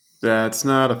That's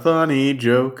not a funny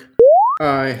joke.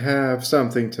 I have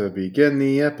something to begin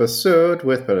the episode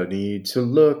with, but I need to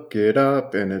look it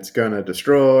up, and it's gonna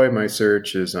destroy my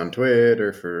searches on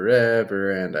Twitter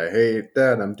forever, and I hate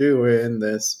that I'm doing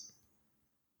this.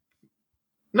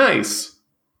 Nice.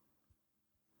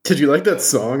 Did you like that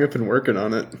song? I've been working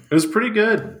on it. It was pretty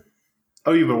good.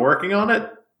 Oh, you've been working on it?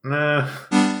 Nah.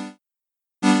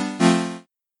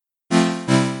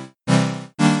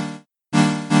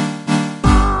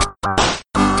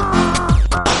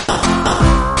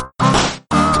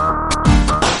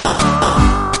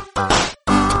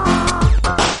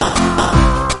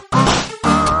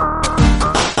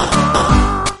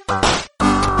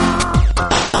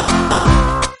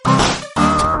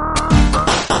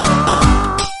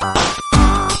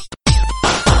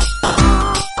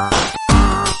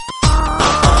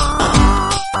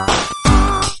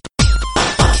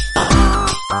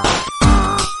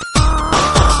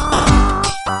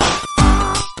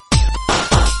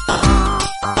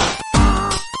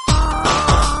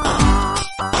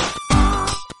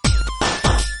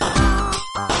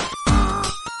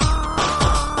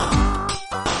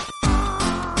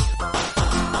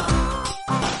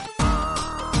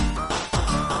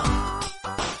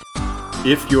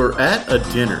 If you're at a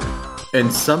dinner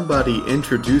and somebody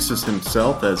introduces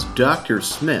himself as Dr.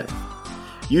 Smith,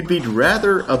 you'd be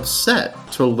rather upset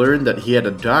to learn that he had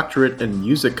a doctorate in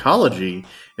musicology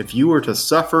if you were to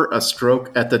suffer a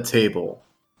stroke at the table.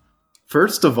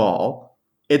 First of all,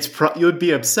 you'd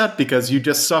be upset because you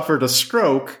just suffered a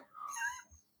stroke.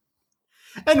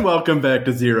 And welcome back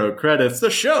to Zero Credits,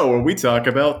 the show where we talk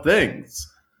about things.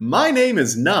 My name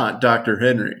is not Dr.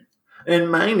 Henry.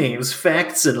 And my name's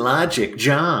Facts and Logic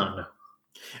John.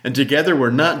 And together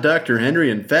we're not Dr. Henry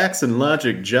and Facts and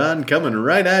Logic John, coming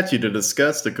right at you to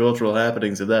discuss the cultural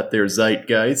happenings of that there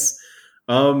zeitgeist.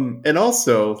 And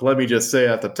also, let me just say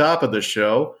at the top of the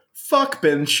show, fuck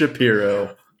Ben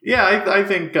Shapiro. Yeah, I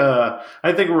think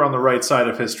we're on the right side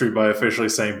of history by officially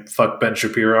saying fuck Ben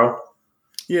Shapiro.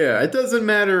 Yeah, it doesn't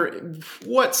matter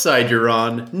what side you're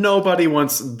on. Nobody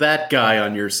wants that guy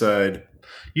on your side.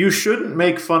 You shouldn't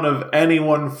make fun of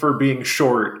anyone for being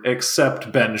short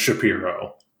except Ben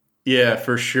Shapiro. Yeah,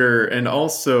 for sure. And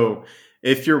also,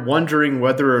 if you're wondering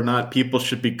whether or not people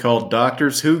should be called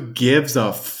doctors, who gives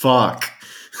a fuck?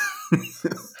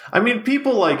 I mean,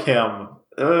 people like him,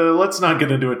 let's not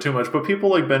get into it too much, but people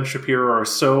like Ben Shapiro are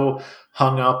so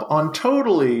hung up on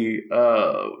totally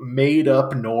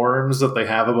made-up norms that they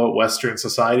have about Western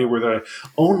society where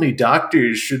only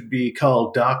doctors should be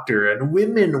called doctor and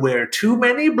women wear too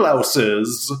many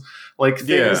blouses. Like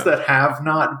things that have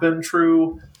not been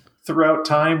true throughout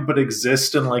time but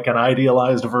exist in like an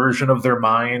idealized version of their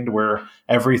mind where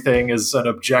everything is an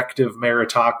objective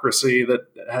meritocracy that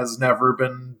has never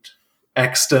been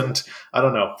extant. I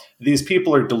don't know. These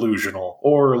people are delusional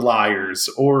or liars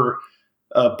or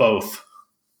both.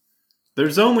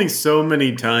 There's only so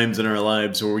many times in our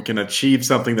lives where we can achieve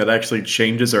something that actually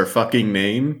changes our fucking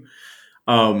name.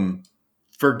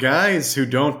 For guys who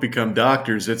don't become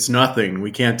doctors, it's nothing.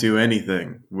 We can't do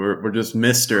anything. We're just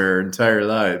Mr. our entire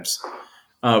lives.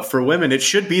 For women, it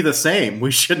should be the same.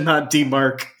 We should not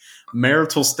demark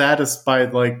marital status by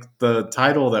like the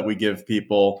title that we give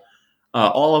people.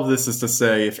 All of this is to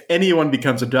say, if anyone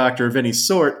becomes a doctor of any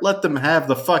sort, let them have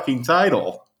the fucking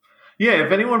title. Yeah,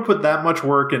 if anyone put that much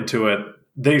work into it,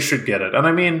 they should get it. And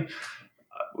I mean,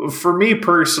 for me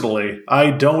personally,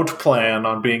 I don't plan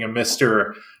on being a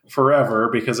Mr. forever,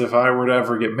 because if I were to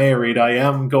ever get married, I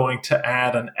am going to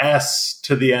add an S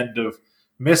to the end of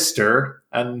Mr.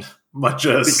 And much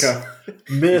as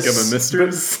Miss become a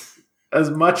mistress? As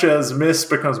much as Miss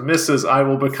becomes Mrs., I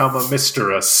will become a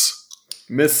mistress.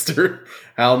 Mister,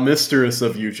 how mistress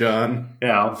of you, John.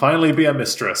 Yeah, I'll finally be a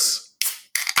mistress.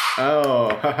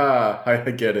 Oh, haha,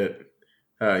 I get it.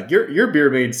 Your beer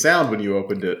made sound when you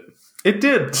opened it. It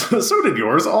did. So did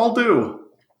yours. All do.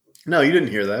 No, you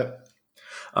didn't hear that.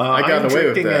 I got away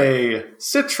with that. I'm drinking a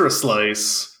Citrus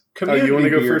Slice Community you want to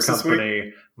go Beer first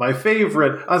Company. My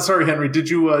favorite. I'm sorry, Henry. Did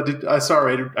you?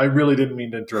 Sorry, I really didn't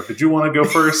mean to interrupt. Did you want to go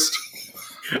first?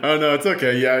 Oh no, it's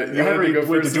okay. Yeah, you Henry, want to go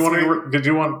first. Did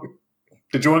you want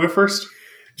to go first?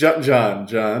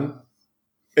 John.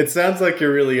 It sounds like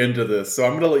you're really into this, so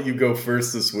I'm going to let you go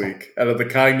first this week, out of the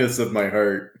kindness of my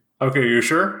heart. Okay, you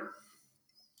sure?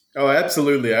 Oh,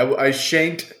 absolutely. I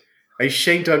shan't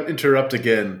interrupt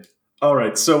again. All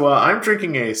right, so I'm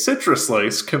drinking a Citrus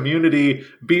Slice Community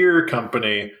Beer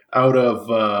Company out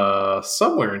of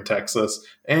somewhere in Texas,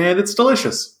 and it's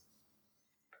delicious.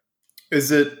 Is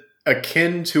it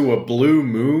akin to a Blue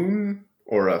Moon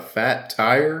or a Fat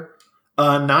Tire?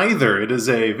 Neither. It is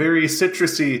a very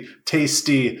citrusy,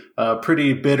 tasty,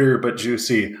 pretty bitter but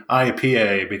juicy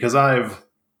IPA because I've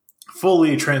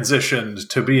fully transitioned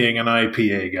to being an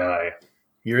IPA guy.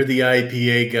 You're the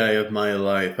IPA guy of my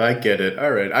life. I get it.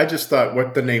 All right. I just thought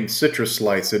what the name Citrus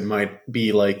Slice, it might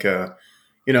be like a,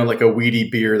 like a weedy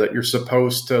beer that you're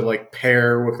supposed to like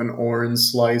pair with an orange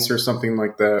slice or something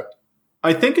like that.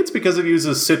 I think it's because it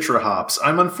uses citra hops.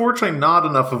 I'm unfortunately not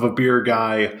enough of a beer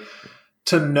guy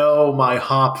to know my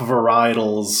hop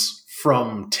varietals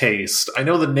from taste. I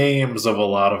know the names of a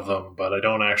lot of them, but I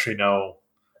don't actually know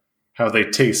how they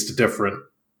taste different.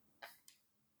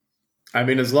 I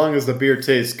mean, as long as the beer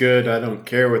tastes good, I don't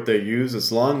care what they use,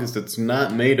 as long as it's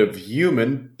not made of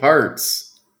human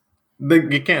parts.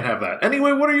 You can't have that.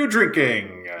 Anyway, what are you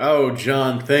drinking? Oh,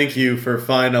 John, thank you for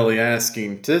finally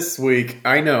asking. This week,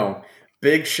 I know,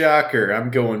 big shocker,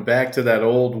 I'm going back to that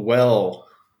old well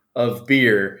of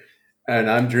beer,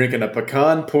 and I'm drinking a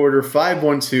Pecan Porter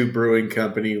 512 Brewing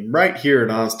Company right here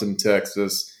in Austin,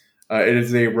 Texas. It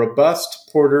is a robust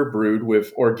porter brewed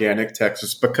with organic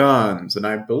Texas pecans, and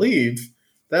I believe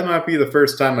that might be the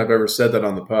first time I've ever said that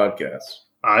on the podcast.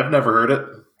 I've never heard it.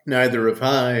 Neither have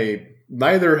I.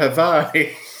 Neither have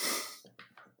I.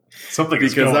 Something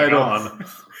is going on.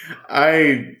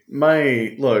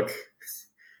 Look,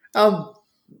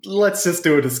 let's just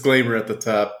do a disclaimer at the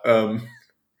top.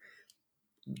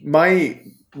 My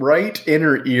right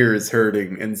inner ear is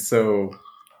hurting, and so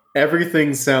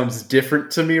everything sounds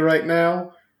different to me right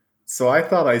now. So I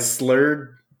thought I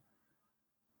slurred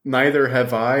neither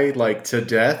have I, like, to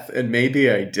death, and maybe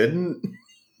I didn't.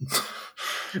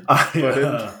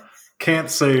 I can't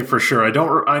say for sure.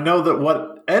 I know that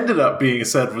what ended up being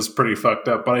said was pretty fucked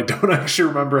up, but I don't actually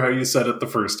remember how you said it the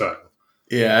first time.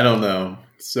 Yeah, I don't know.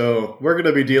 So we're going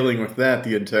to be dealing with that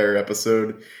the entire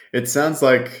episode. It sounds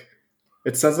like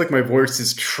my voice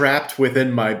is trapped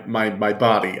within my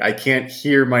body. I can't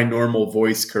hear my normal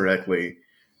voice correctly.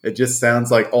 It just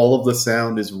sounds like all of the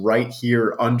sound is right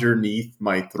here underneath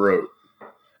my throat.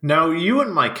 Now, you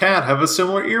and my cat have a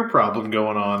similar ear problem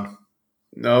going on.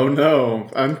 No.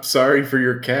 I'm sorry for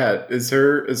your cat. Is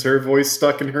her voice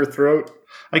stuck in her throat?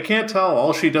 I can't tell.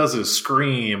 All she does is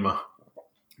scream.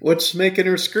 What's making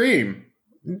her scream?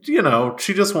 She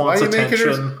just wants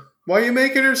attention. Why are you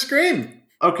making her scream?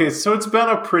 Okay, so it's been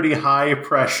a pretty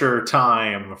high-pressure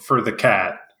time for the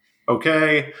cat,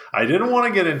 okay? I didn't want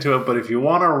to get into it, but if you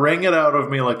want to wring it out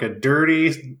of me like a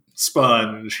dirty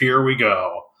sponge, here we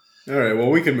go. All right,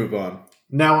 well, we can move on.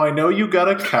 Now, I know you got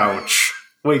a couch.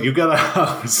 Wait, you got a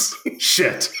house.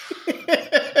 Shit.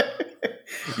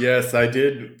 Yes, I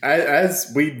did.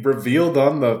 As we revealed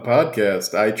on the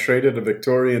podcast, I traded a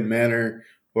Victorian manor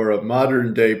for a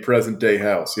modern-day, present-day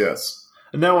house, yes.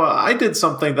 Now, I did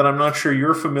something that I'm not sure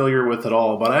you're familiar with at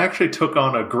all, but I actually took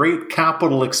on a great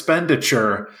capital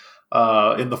expenditure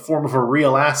in the form of a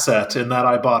real asset in that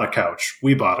I bought a couch.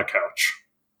 We bought a couch.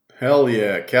 Hell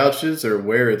yeah. Couches are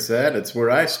where it's at. It's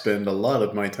where I spend a lot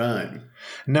of my time.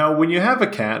 Now, when you have a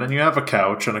cat and you have a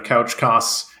couch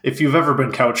costs, if you've ever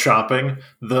been couch shopping,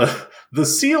 the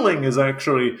ceiling is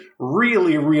actually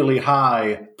really, really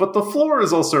high, but the floor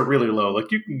is also really low.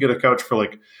 Like, you can get a couch for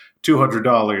like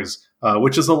 $200,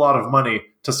 which is a lot of money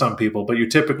to some people, but you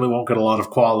typically won't get a lot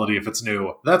of quality if it's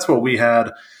new. That's what we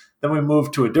had. Then we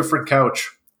moved to a different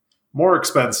couch, more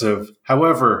expensive.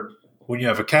 However, when you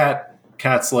have a cat,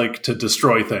 cats like to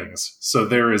destroy things. So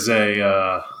there's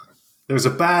a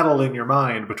battle in your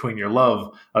mind between your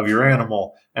love of your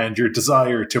animal and your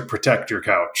desire to protect your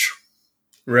couch.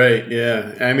 Right,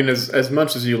 yeah. I mean, as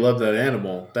much as you love that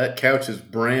animal, that couch is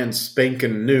brand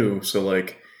spanking new, so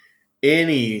like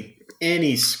any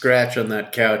scratch on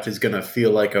that couch is going to feel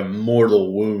like a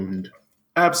mortal wound.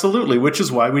 Absolutely, which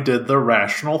is why we did the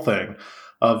rational thing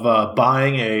of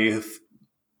buying a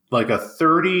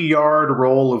 30-yard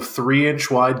roll of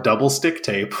 3-inch wide double stick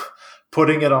tape,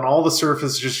 putting it on all the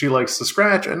surfaces she likes to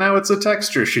scratch, and now it's a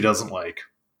texture she doesn't like.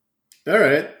 All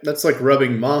right, that's like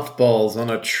rubbing mothballs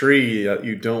on a tree that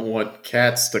you don't want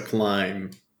cats to climb.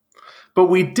 But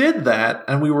we did that,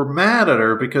 and we were mad at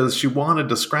her because she wanted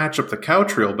to scratch up the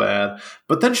couch real bad,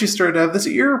 but then she started to have this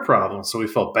ear problem, so we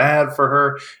felt bad for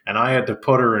her, and I had to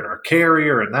put her in her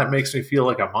carrier, and that makes me feel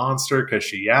like a monster because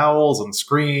she yowls and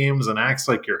screams and acts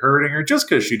like you're hurting her just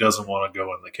because she doesn't want to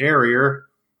go in the carrier.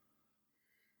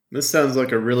 This sounds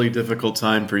like a really difficult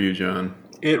time for you, John.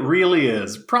 It really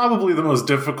is. Probably the most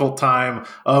difficult time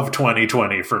of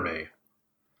 2020 for me.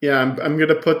 Yeah, I'm going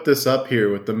to put this up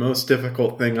here with the most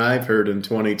difficult thing I've heard in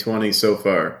 2020 so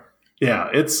far. Yeah,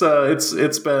 it's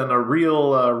been a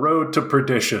real road to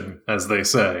perdition, as they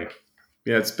say.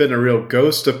 Yeah, it's been a real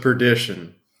ghost of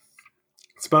perdition.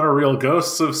 It's been a real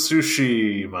Ghosts of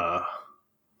Tsushima.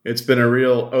 It's been a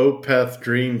real Opeth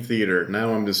Dream Theater.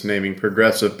 Now I'm just naming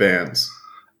progressive bands.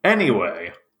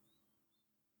 Anyway.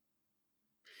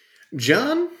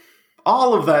 John?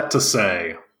 All of that to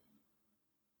say,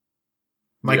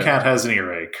 my cat has an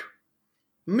earache.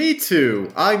 Me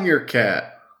too. I'm your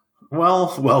cat.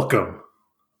 Well, welcome.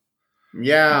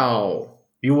 Meow.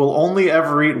 You will only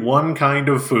ever eat one kind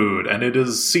of food, and it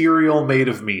is cereal made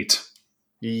of meat.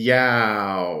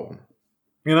 Yow.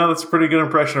 You know, that's a pretty good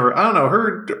impression of her. I don't know,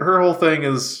 her whole thing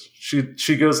is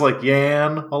she goes like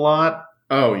yan a lot.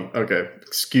 Oh, okay.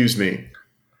 Excuse me.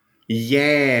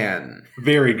 Yan.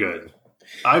 Very good.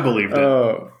 I believed it.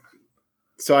 Oh.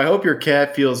 So I hope your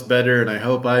cat feels better, and I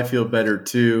hope I feel better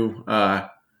too.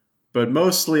 But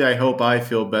mostly I hope I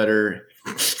feel better.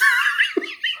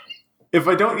 If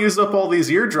I don't use up all these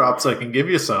eardrops, I can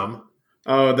give you some.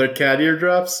 Oh, the cat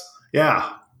eardrops?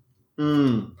 Yeah.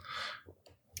 I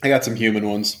got some human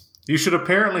ones. You should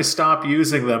apparently stop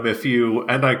using them if you,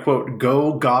 and I quote,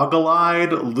 go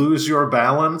goggle-eyed, lose your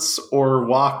balance, or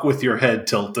walk with your head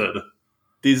tilted.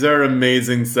 These are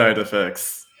amazing side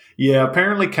effects. Yeah,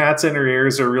 apparently cats' inner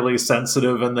ears are really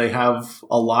sensitive, and they have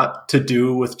a lot to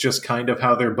do with just kind of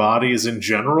how their bodies in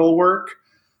general work.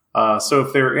 So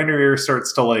if their inner ear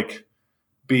starts to,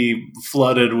 be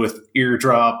flooded with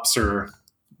eardrops or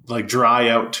dry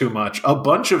out too much, a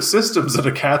bunch of systems in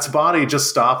a cat's body just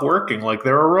stop working like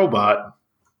they're a robot.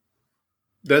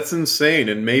 That's insane,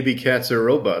 and maybe cats are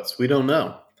robots. We don't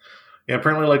know. Yeah,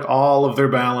 apparently all of their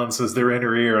balance is their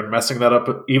inner ear, and messing that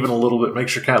up even a little bit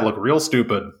makes your cat look real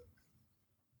stupid.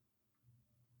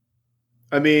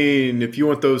 I mean, if you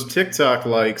want those TikTok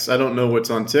likes, I don't know what's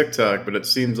on TikTok, but it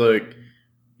seems like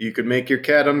you could make your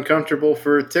cat uncomfortable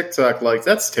for TikTok likes.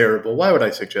 That's terrible. Why would I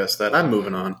suggest that? I'm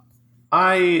moving on.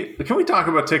 Can we talk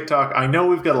about TikTok? I know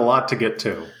we've got a lot to get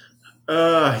to.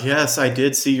 Yes, I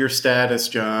did see your status,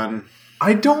 John.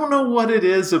 I don't know what it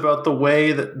is about the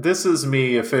way that this is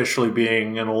me officially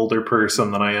being an older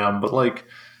person than I am, but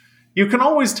you can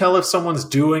always tell if someone's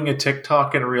doing a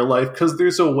TikTok in real life because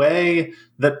there's a way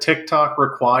that TikTok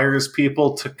requires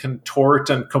people to contort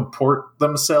and comport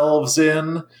themselves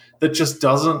in that just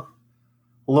doesn't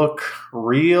look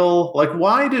real.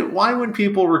 Why when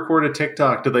people record a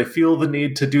TikTok do they feel the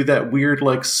need to do that weird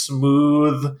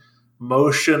smooth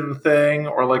motion thing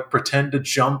or pretend to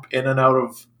jump in and out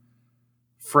of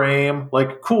frame?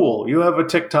 Cool, you have a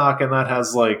TikTok and that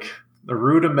has the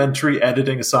rudimentary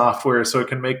editing software so it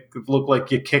can make it look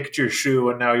like you kicked your shoe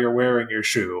and now you're wearing your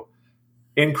shoe.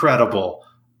 Incredible.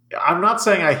 I'm not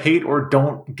saying I hate or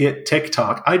don't get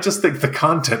TikTok. I just think the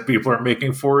content people are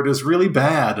making for it is really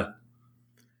bad.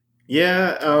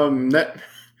 Yeah,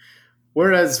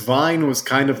 whereas Vine was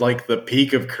kind of the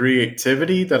peak of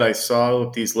creativity that I saw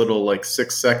with these little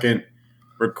 6-second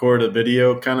record a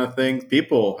video kind of things.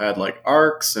 People had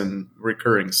arcs and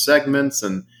recurring segments,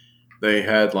 and they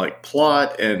had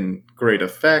plot and great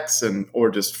effects or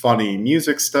just funny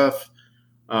music stuff.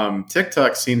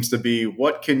 TikTok seems to be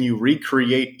what can you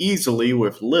recreate easily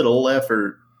with little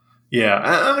effort. Yeah,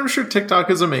 and I'm sure TikTok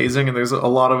is amazing, and there's a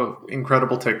lot of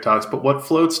incredible TikToks, but what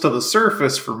floats to the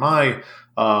surface for my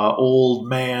old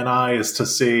man eyes to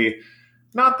see,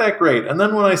 not that great. And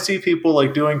then when I see people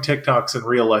doing TikToks in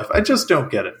real life, I just don't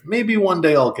get it. Maybe one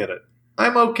day I'll get it.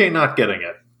 I'm okay not getting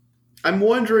it. I'm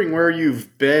wondering where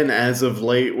you've been as of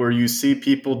late where you see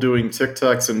people doing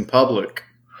TikToks in public.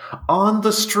 On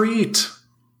the street.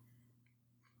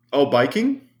 Oh,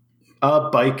 biking?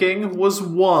 Biking was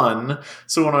one.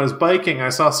 So when I was biking, I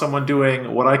saw someone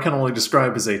doing what I can only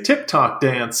describe as a TikTok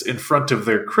dance in front of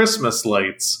their Christmas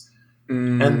lights.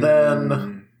 And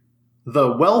then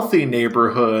the wealthy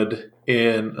neighborhood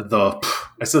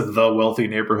the wealthy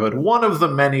neighborhood, one of the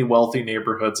many wealthy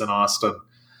neighborhoods in Austin.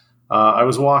 I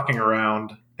was walking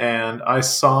around and I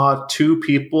saw two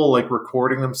people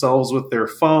recording themselves with their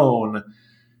phone,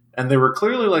 and they were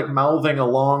clearly mouthing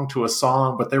along to a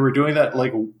song, but they were doing that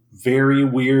very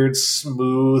weird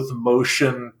smooth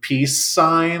motion peace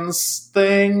signs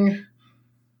thing.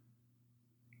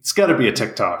 It's got to be a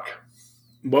TikTok.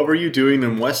 What were you doing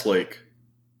in Westlake?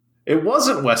 It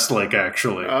wasn't Westlake,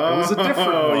 actually. It was a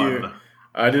different one.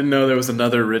 I didn't know there was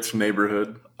another rich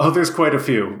neighborhood. Oh, there's quite a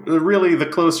few. Really, the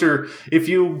closer... If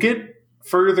you get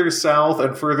further south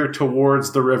and further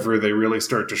towards the river, they really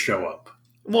start to show up.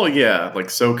 Well, yeah,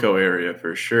 SoCo area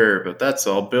for sure, but that's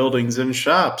all buildings and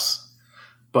shops.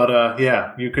 But,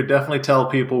 yeah, you could definitely tell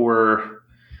people were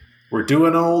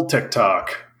doing an old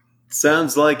TikTok.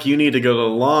 Sounds like you need to go to the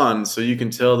lawn so you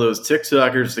can tell those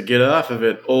TikTokers to get off of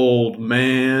it, old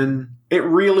man. It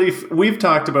really... We've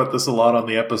talked about this a lot on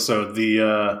the episode.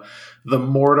 the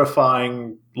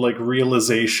mortifying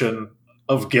realization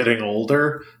of getting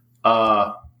older.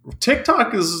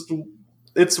 TikTok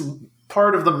it's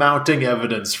part of the mounting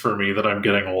evidence for me that I'm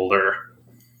getting older.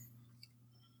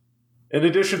 In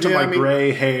addition to my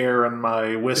gray hair and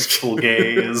my wistful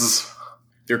gaze.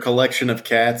 Your collection of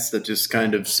cats that just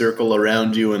kind of circle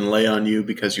around you and lay on you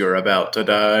because you're about to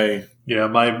die. Yeah,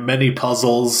 my many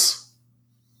puzzles.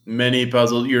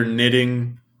 You're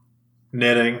knitting.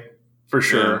 Knitting, for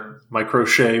sure. Yeah. My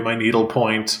crochet, my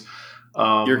needlepoint.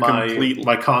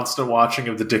 My constant watching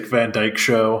of the Dick Van Dyke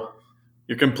Show.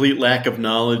 Your complete lack of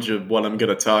knowledge of what I'm going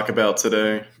to talk about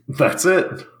today. That's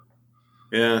it.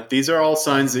 Yeah, these are all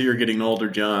signs that you're getting older,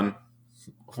 John.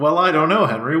 Well, I don't know,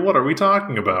 Henry. What are we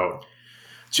talking about?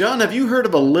 John, have you heard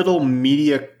of a little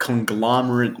media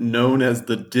conglomerate known as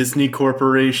the Disney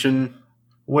Corporation?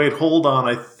 Wait, hold on.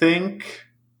 I think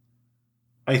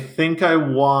I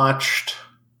watched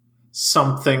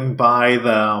something by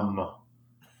them.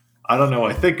 I don't know.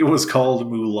 I think it was called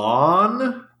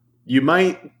Mulan. You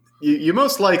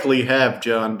most likely have,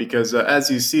 John, because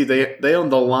as you see, they own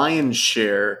the lion's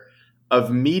share of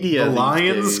media. The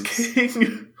Lions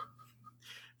King?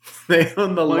 They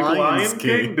own the Lion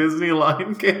King? Disney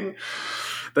Lion King?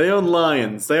 They own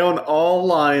lions. They own all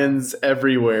lions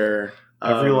everywhere.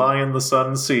 Every lion the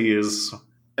sun sees.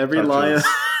 Every lion...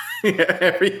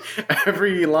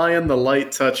 every lion the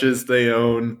light touches, they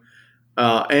own.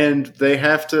 And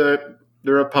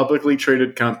they're a publicly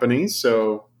traded company,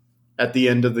 so at the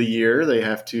end of the year, they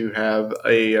have to have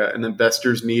an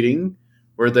investors meeting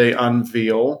where they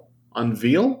unveil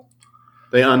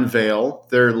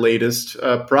their latest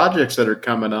projects that are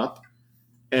coming up.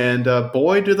 And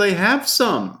boy, do they have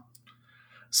some.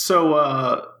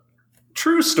 So,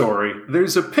 true story,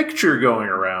 there's a picture going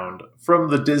around from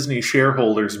the Disney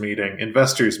investors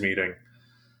meeting.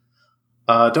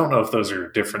 Don't know if those are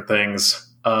different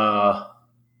things.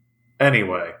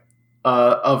 Anyway,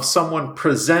 of someone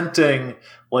presenting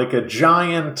a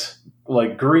giant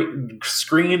green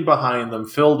screen behind them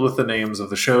filled with the names of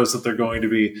the shows that they're going to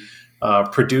be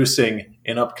producing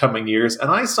in upcoming years.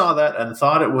 And I saw that and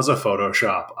thought it was a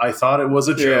Photoshop. I thought it was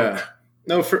a joke. Yeah.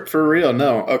 No, for real,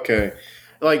 no. Okay.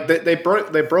 They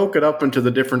broke it up into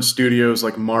the different studios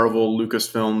like Marvel,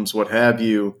 Lucasfilms, what have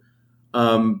you.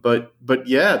 But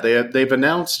yeah, they've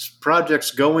announced projects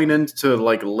going into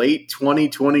late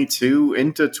 2022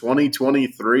 into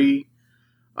 2023.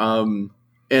 And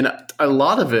a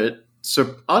lot of it,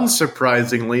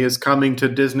 unsurprisingly, is coming to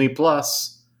Disney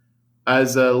Plus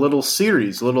as a little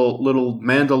series, little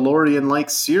Mandalorian-like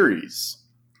series.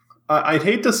 I'd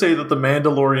hate to say that The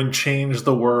Mandalorian changed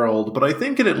the world, but I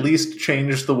think it at least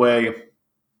changed the way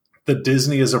that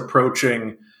Disney is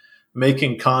approaching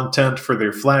making content for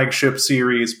their flagship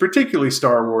series, particularly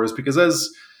Star Wars, because as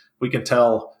we can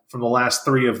tell from the last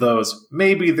 3 of those,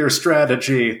 maybe their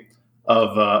strategy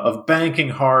of banking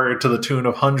hard to the tune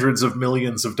of hundreds of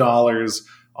millions of dollars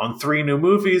on 3 new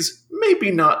movies, maybe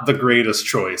not the greatest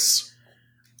choice.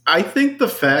 I think the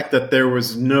fact that there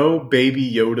was no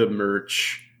Baby Yoda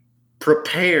merch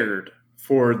prepared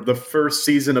for the first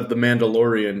season of The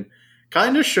Mandalorian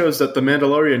kind of shows that The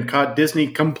Mandalorian caught Disney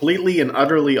completely and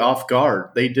utterly off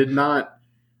guard. They did not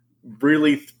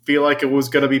really feel like it was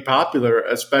going to be popular,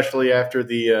 especially after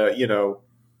the,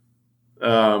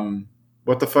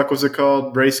 what the fuck was it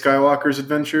called? Rey Skywalker's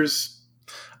Adventures?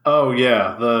 Oh,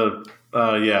 yeah. The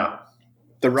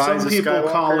Rise of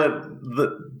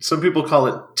Skywalker? Some people call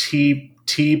it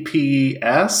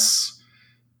TPS,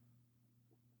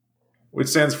 which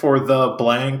stands for the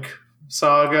blank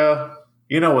saga.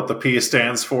 You know what the P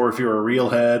stands for if you're a real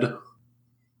head.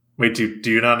 Wait, do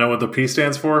you not know what the P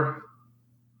stands for?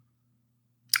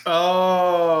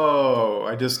 Oh,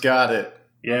 I just got it.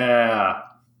 Yeah.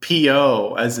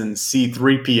 PO, as in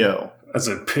C-3PO. As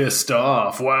in pissed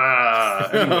off. Wow.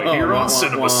 Anyway, here on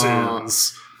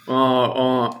CinemaSins.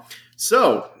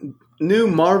 So, new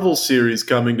Marvel series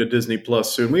coming to Disney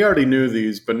Plus soon. We already knew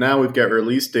these, but now we've got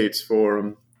release dates for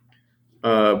them.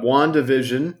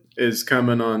 WandaVision is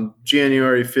coming on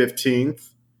January 15th.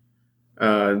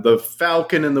 The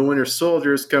Falcon and the Winter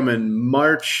Soldier is coming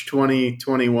March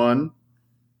 2021.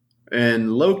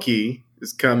 And Loki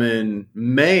is coming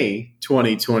May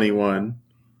 2021.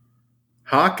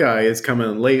 Hawkeye is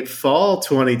coming late fall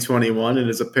 2021 and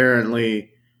is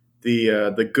apparently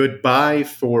the goodbye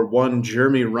for one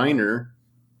Jeremy Renner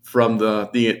from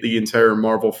the entire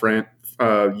Marvel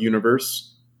universe.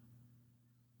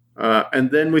 And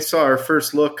then we saw our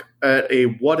first look at a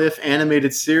What If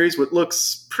animated series, which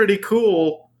looks pretty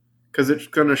cool because it's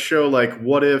going to show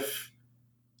what if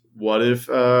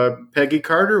Peggy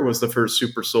Carter was the first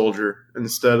super soldier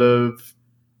instead of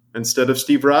instead of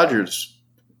Steve Rogers.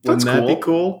 Wouldn't that be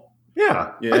cool?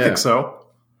 Yeah, I think so.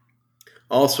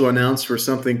 Also announced for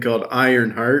something called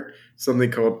Ironheart,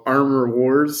 something called Armor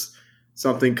Wars,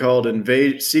 something called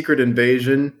Secret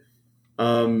Invasion,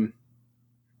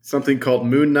 something called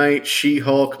Moon Knight,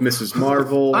 She-Hulk, Mrs.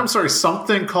 Marvel. I'm sorry,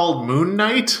 something called Moon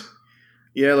Knight?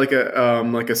 Yeah, like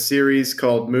a series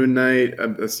called Moon Knight,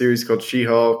 a series called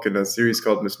She-Hulk, and a series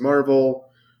called Miss Marvel.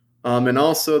 And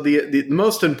also, the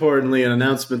most importantly, an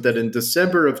announcement that in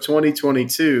December of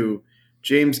 2022,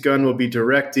 James Gunn will be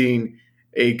directing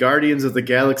a Guardians of the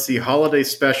Galaxy holiday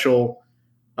special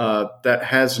that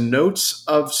has notes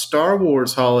of Star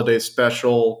Wars holiday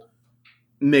special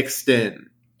mixed in.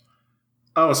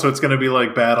 Oh, so it's going to be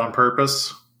like Bad on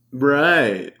Purpose?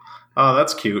 Right. Oh,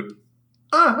 that's cute.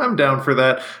 I'm down for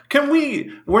that.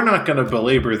 We're not going to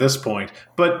belabor this point,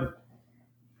 but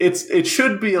it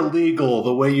should be illegal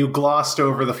the way you glossed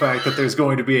over the fact that there's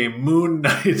going to be a Moon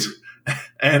Knight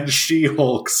and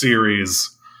She-Hulk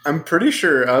series. I'm pretty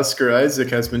sure Oscar Isaac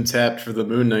has been tapped for the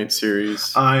Moon Knight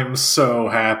series. I'm so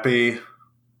happy.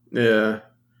 Yeah.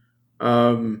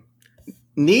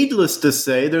 Needless to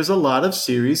say, there's a lot of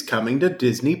series coming to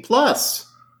Disney Plus.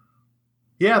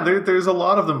 Yeah, there's a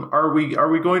lot of them. Are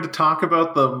we going to talk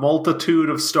about the multitude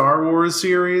of Star Wars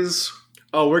series?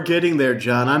 Oh, we're getting there,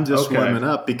 John. I'm just warming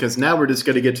up because now we're just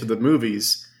going to get to the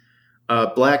movies.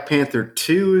 Black Panther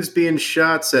 2 is being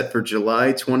shot, set for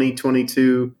July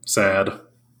 2022. Sad.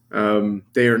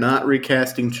 They are not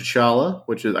recasting T'Challa,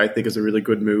 which I think is a really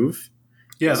good move.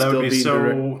 Yeah, that would be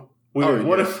so weird.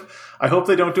 What if... I hope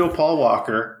they don't do a Paul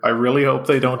Walker. I really hope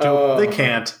they don't do... They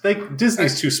can't.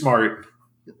 Disney's too smart.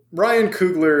 Ryan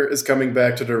Coogler is coming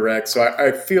back to direct, so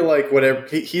I feel like whatever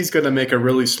he's going to make a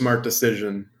really smart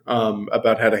decision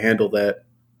about how to handle that.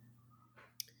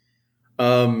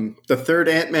 The third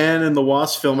Ant-Man and the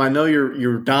Wasp film, I know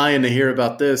you're dying to hear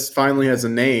about this, finally has a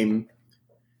name,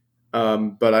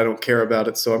 but I don't care about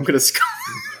it, so I'm going to...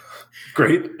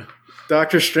 Great.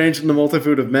 Doctor Strange in the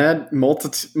Multiverse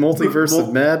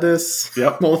of Madness.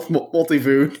 Yep.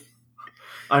 Multivood.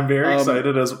 I'm very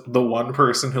excited as the one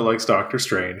person who likes Doctor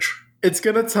Strange. It's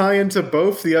going to tie into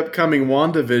both the upcoming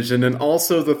WandaVision and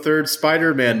also the third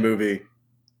Spider-Man movie.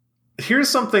 Here's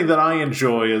something that I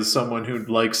enjoy as someone who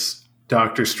likes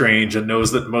Doctor Strange and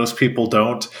knows that most people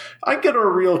don't. I get a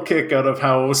real kick out of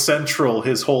how central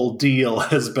his whole deal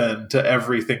has been to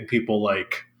everything people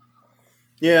like.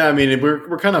 Yeah, I mean,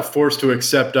 we're kind of forced to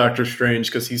accept Doctor Strange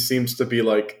because he seems to be,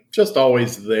 like, just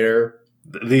always there.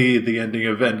 The ending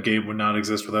of Endgame would not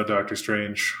exist without Doctor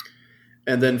Strange.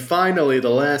 And then finally, the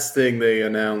last thing they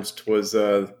announced was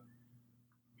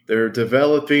they're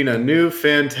developing a new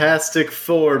Fantastic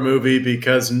Four movie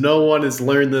because no one has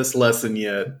learned this lesson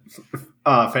yet.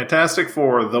 Fantastic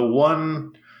Four, the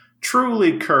one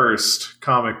truly cursed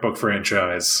comic book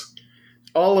franchise.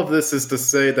 All of this is to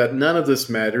say that none of this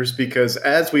matters because,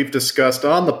 as we've discussed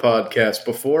on the podcast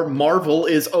before, Marvel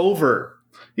is over.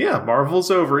 Yeah,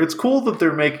 Marvel's over. It's cool that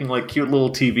they're making like cute little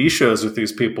TV shows with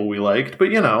these people we liked,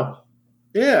 but you know.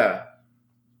 Yeah.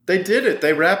 They did it.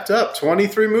 They wrapped up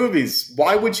 23 movies.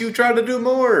 Why would you try to do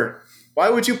more? Why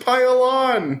would you pile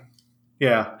on?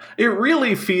 Yeah. It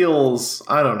really feels,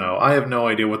 I don't know. I have no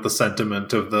idea what the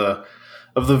sentiment of the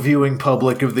viewing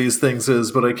public of these things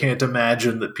is, but I can't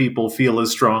imagine that people feel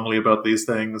as strongly about these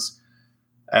things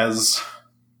as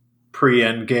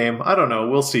pre-Endgame. I don't know.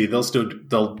 We'll see.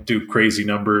 They'll do crazy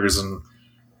numbers and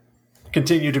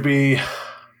continue to be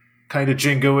kind of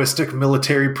jingoistic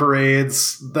military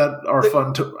parades that are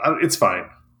fun to... It's fine.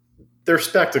 They're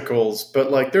spectacles, but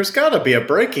like there's got to be a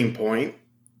breaking point.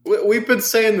 We've been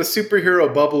saying the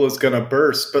superhero bubble is going to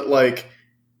burst, but like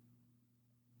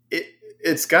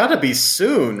it's got to be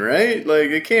soon, right? Like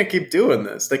it can't keep doing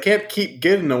this. They can't keep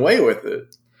getting away with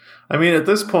it. I mean, at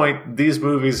this point, these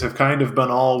movies have kind of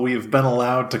been all we've been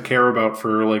allowed to care about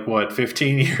for, like, what,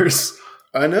 15 years?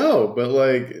 I know, but,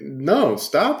 like, no,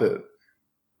 stop it.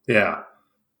 Yeah.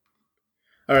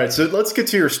 All right, so let's get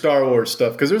to your Star Wars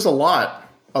stuff, because there's a lot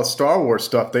of Star Wars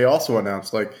stuff they also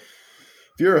announced. Like,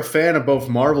 if you're a fan of both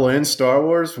Marvel and Star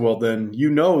Wars, well, then you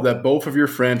know that both of your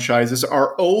franchises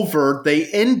are over. They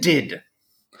ended.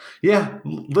 Yeah,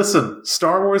 listen,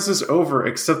 Star Wars is over,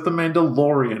 except The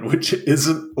Mandalorian, which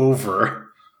isn't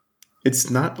over. It's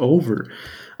not over.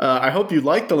 I hope you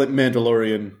like The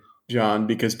Mandalorian, John,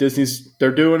 because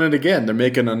they're doing it again. They're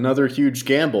making another huge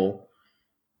gamble.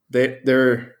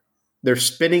 They're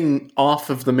spinning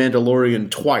off of The Mandalorian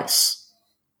twice.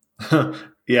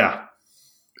 Yeah.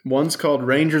 One's called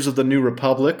Rangers of the New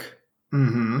Republic,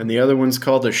 and the other one's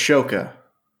called Ahsoka.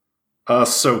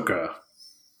 Ahsoka.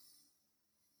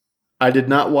 I did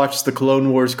not watch the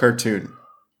Clone Wars cartoon.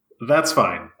 That's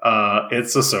fine.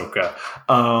 It's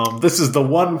Ahsoka. This is the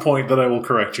one point that I will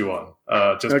correct you on.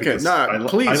 Just Okay, because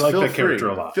please I like feel that free. character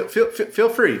a lot. Feel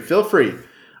free.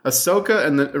 Ahsoka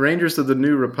and the Rangers of the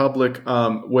New Republic,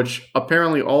 which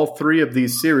apparently all three of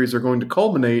these series are going to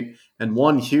culminate in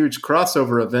one huge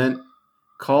crossover event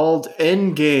called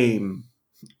Endgame.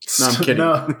 No, I'm kidding.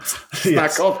 No. It's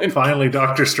not called Endgame. Finally,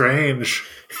 Doctor Strange.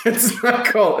 It's not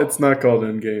called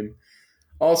Endgame.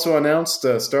 Also announced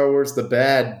Star Wars: The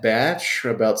Bad Batch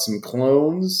about some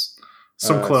clones.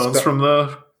 Some clones from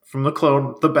the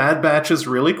clone. The Bad Batch is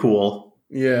really cool.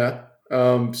 Yeah.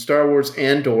 Star Wars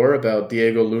Andor about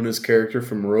Diego Luna's character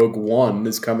from Rogue One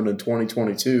is coming in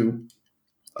 2022.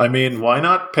 I mean, why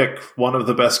not pick one of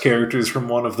the best characters from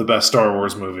one of the best Star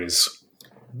Wars movies?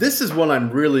 This is one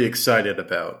I'm really excited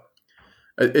about.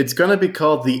 It's going to be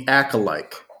called The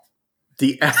Acolyte.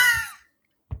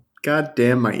 God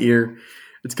damn my ear.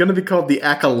 It's going to be called The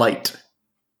Acolyte.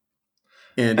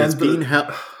 And it's being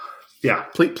held... Yeah.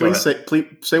 Please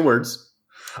say words.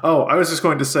 Oh, I was just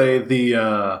going to say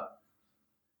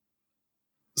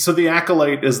So the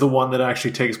Acolyte is the one that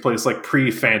actually takes place like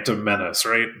pre-Phantom Menace,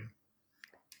 right?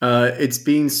 It's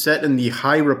being set in the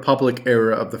High Republic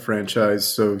era of the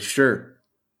franchise, so sure.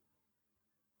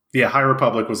 Yeah, High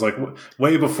Republic was like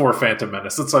way before Phantom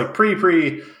Menace. It's like pre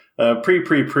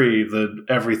the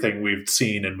everything we've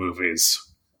seen in movies.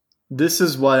 This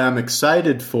is why I'm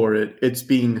excited for it. It's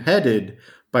being headed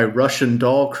by Russian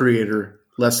Doll creator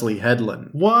Leslie Headland.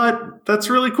 What? That's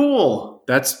really cool.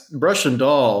 Russian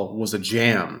Doll was a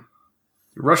jam.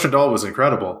 Russian Doll was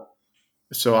incredible.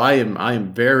 So I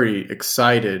am very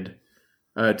excited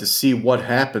to see what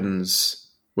happens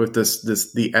with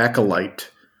the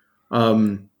Acolyte.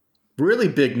 Really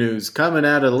big news coming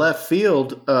out of left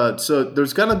field. So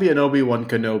there's going to be an Obi-Wan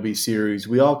Kenobi series.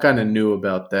 We all kind of knew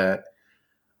about that.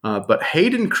 But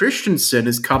Hayden Christensen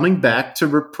is coming back to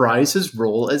reprise his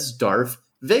role as Darth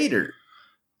Vader.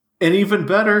 And even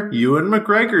better, Ewan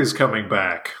McGregor's coming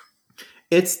back.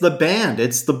 It's the band.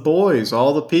 It's the boys.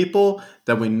 All the people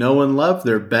that we know and love.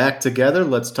 They're back together.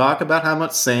 Let's talk about how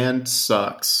much sand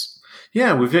sucks.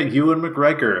 Yeah, we've got Ewan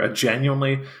McGregor, a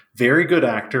genuinely very good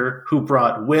actor who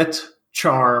brought wit,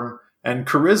 charm, and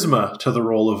charisma to the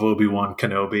role of Obi-Wan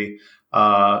Kenobi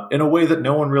in a way that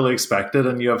no one really expected.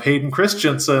 And you have Hayden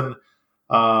Christensen.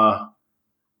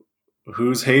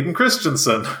 Who's Hayden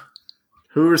Christensen?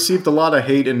 Who received a lot of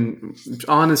hate and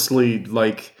honestly,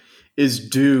 is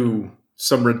due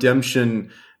some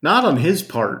redemption, not on his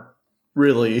part,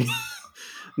 really.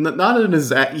 Not in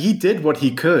his... He did what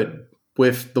he could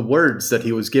with the words that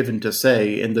he was given to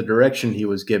say and the direction he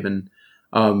was given.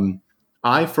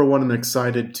 I, for one, am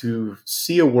excited to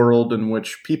see a world in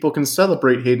which people can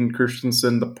celebrate Hayden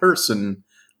Christensen, the person,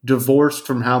 divorced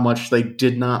from how much they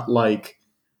did not like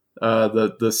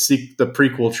the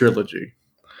prequel trilogy.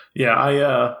 Yeah, I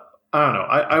don't know.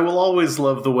 I will always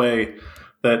love the way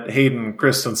that Hayden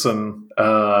Christensen,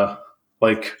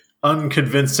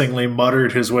 unconvincingly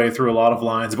muttered his way through a lot of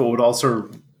lines, but would also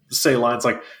say lines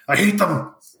like, I hate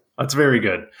them! That's very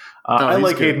good. I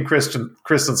like good. Hayden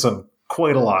Christensen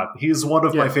quite a lot. He's one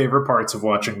of my favorite parts of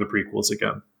watching the prequels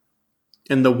again.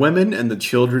 And the women and the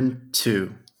children,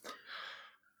 too.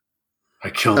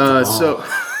 I killed them all. So...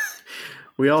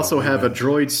 We also have a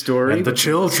droid story. And the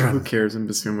children. Who cares? I'm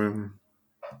just going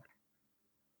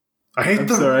I hate them.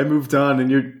 Sorry, I moved on and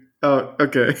you're... Oh,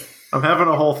 okay. I'm having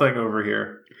a whole thing over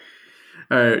here.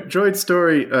 All right. Droid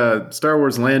story, Star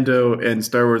Wars Lando and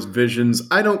Star Wars Visions.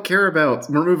 I don't care about.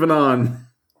 We're moving on.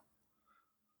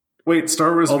 Wait,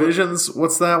 Star Wars Visions?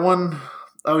 What's that one?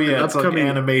 Oh, yeah. It's upcoming...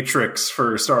 like Animatrix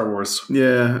for Star Wars.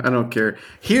 Yeah, I don't care.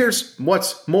 Here's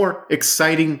what's more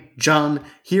exciting, John.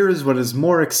 Here is what is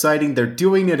more exciting. They're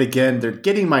doing it again. They're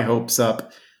getting my hopes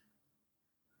up.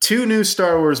 2 new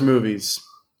Star Wars movies.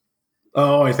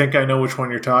 Oh, I think I know which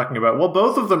one you're talking about. Well,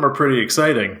 both of them are pretty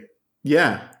exciting.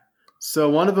 Yeah. So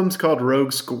one of them's called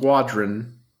Rogue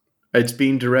Squadron. It's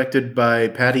being directed by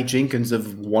Patty Jenkins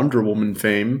of Wonder Woman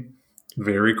fame.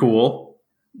 Very cool.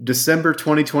 December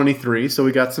 2023, so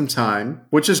we got some time,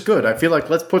 which is good. I feel like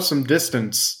let's put some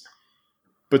distance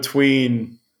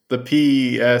between the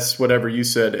PS, whatever you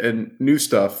said, and new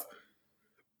stuff.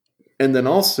 And then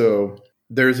also,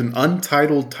 there's an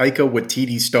untitled Taika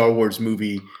Waititi Star Wars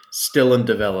movie still in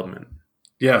development.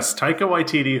 Yes, Taika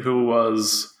Waititi, who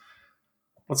was...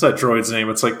 What's that droid's name?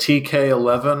 It's like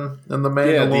TK-11 in The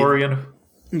Mandalorian.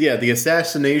 Yeah, the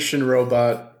assassination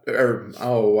robot.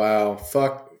 Oh, wow.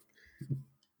 Fuck.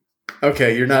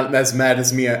 Okay, you're not as mad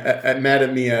at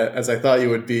me as I thought you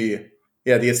would be.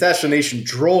 Yeah, the assassination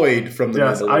droid from the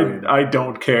Mandalorian. I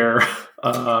don't care.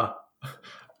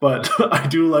 But I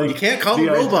do like... You can't call them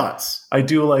robots. I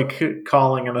do like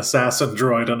calling an assassin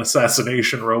droid an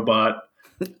assassination robot.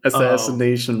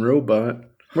 Assassination robot.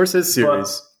 Where's his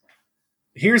series?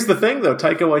 Here's the thing, though.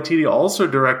 Taika Waititi also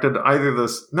directed either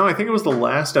this... No, I think it was the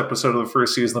last episode of the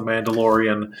first season of The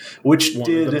Mandalorian, which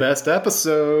One of the best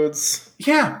episodes.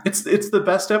 Yeah, it's the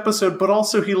best episode, but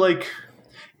also he, like...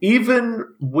 Even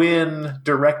when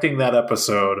directing that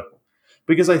episode,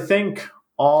 because I think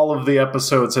all of the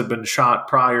episodes had been shot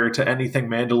prior to anything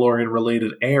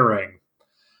Mandalorian-related airing,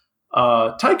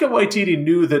 Taika Waititi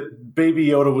knew that Baby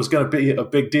Yoda was going to be a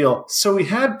big deal, so he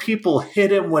had people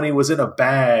hit him when he was in a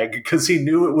bag because he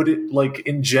knew it would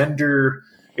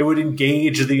it would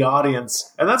engage the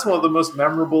audience, and that's one of the most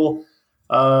memorable.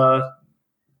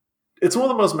 It's one of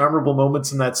the most memorable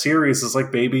moments in that series. Is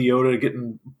like Baby Yoda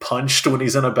getting punched when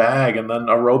he's in a bag, and then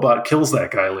a robot kills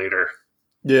that guy later.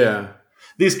 Yeah.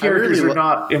 These characters are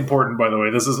not important, by the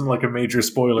way. This isn't like a major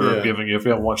spoiler I'm giving you if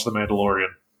you haven't watched The Mandalorian.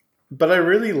 But I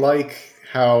really like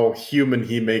how human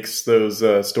he makes those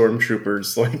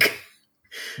stormtroopers. Like,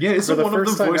 yeah, isn't one of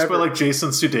them voiced by like Jason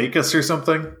Sudeikis or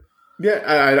something? Yeah,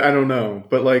 I don't know,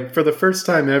 but like for the first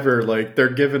time ever, like they're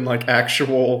given like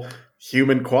actual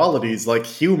human qualities, like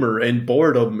humor and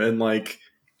boredom and like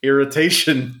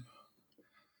irritation.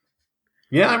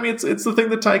 Yeah, I mean it's the thing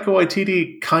that Taika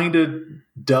Waititi kind of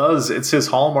does. It's his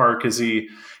hallmark. Is he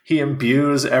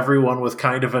imbues everyone with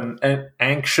kind of an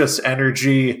anxious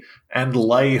energy and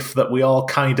life that we all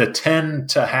kind of tend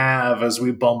to have as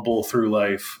we bumble through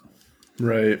life.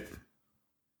 Right.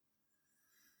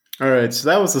 All right, so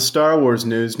that was the Star Wars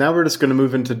news. Now we're just going to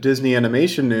move into Disney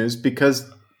animation news because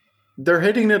they're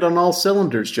hitting it on all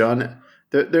cylinders, John.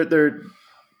 They're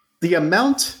the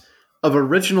amount of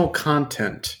original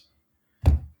content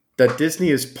that Disney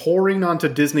is pouring onto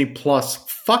Disney Plus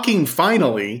fucking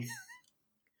finally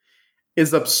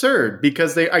is absurd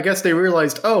because I guess they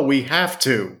realized, oh, we have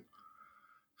to.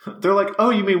 They're like,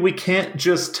 oh, you mean we can't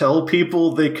just tell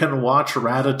people they can watch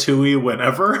Ratatouille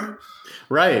whenever?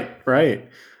 Right.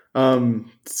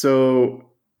 So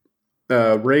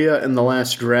Raya and the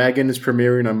Last Dragon is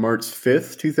premiering on March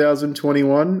 5th,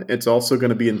 2021. It's also going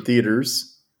to be in theaters.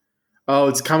 Oh,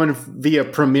 it's coming via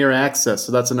Premiere Access,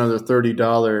 so that's another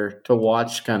 $30 to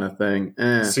watch kind of thing.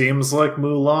 Seems like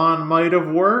Mulan might have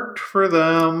worked for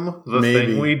them. The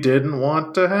thing we didn't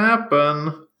want to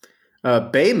happen.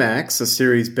 Baymax, a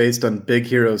series based on Big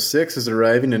Hero 6, is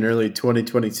arriving in early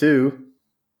 2022.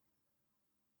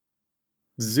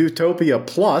 Zootopia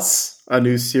Plus, a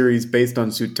new series based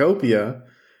on Zootopia,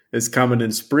 is coming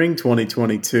in spring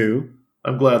 2022.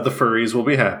 I'm glad the furries will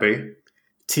be happy.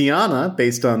 Tiana,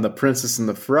 based on The Princess and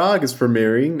the Frog, is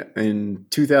premiering in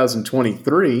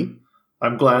 2023.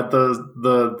 I'm glad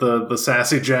the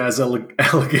sassy jazz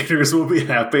alligators will be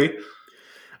happy.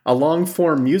 A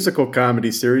long-form musical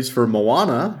comedy series for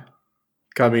Moana,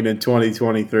 coming in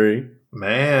 2023.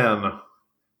 Man.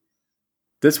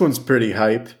 This one's pretty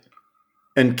hype.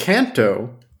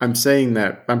 Encanto, I'm saying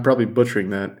that, I'm probably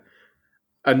butchering that.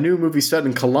 A new movie set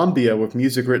in Colombia with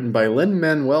music written by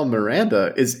Lin-Manuel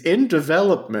Miranda is in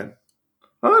development.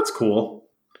 Oh, that's cool.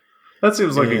 That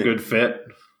seems like a good fit.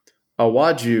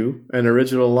 Awaju, an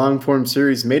original long-form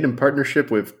series made in partnership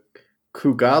with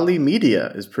Kugali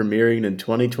Media, is premiering in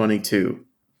 2022.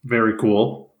 Very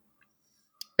cool.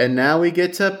 And now we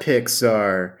get to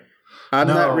Pixar. I'm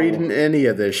not reading any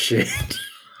of this shit.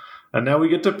 And now we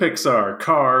get to Pixar.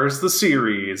 Cars, the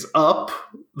series. Up,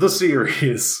 the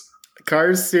series.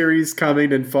 Cars series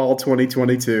coming in fall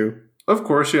 2022. Of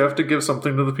course, you have to give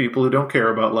something to the people who don't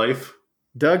care about life.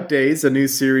 Doug Days, a new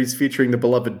series featuring the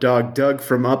beloved dog Doug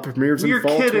from Up, premieres in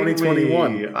fall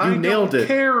 2021. You nailed it.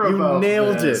 You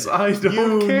nailed it. I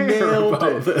don't care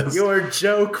about this. Your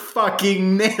joke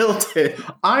fucking nailed it.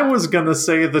 I was gonna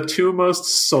say the two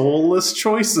most soulless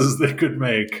choices they could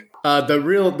make. The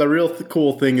real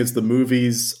cool thing is the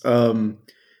movies,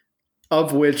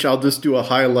 of which I'll just do a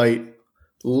highlight.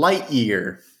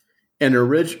 Lightyear, an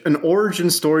origin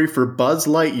story for Buzz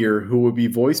Lightyear, who will be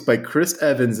voiced by Chris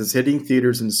Evans, is hitting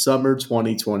theaters in summer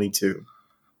 2022.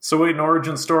 So wait, an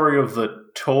origin story of the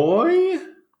toy?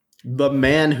 The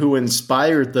man who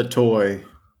inspired the toy.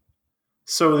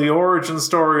 So the origin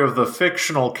story of the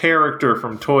fictional character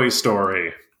from Toy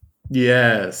Story.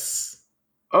 Yes.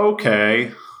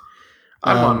 Okay.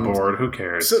 I'm on board. Who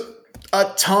cares? So,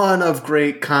 a ton of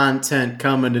great content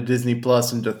coming to Disney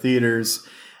Plus into theaters.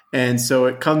 And so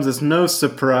it comes as no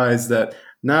surprise that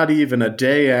not even a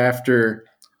day after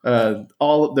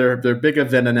all of their big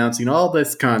event announcing all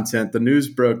this content, the news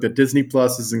broke that Disney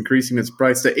Plus is increasing its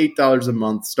price to $8 a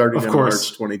month starting in March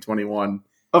 2021.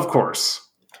 Of course.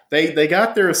 They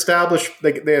got their established.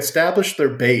 They established their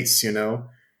base. You know,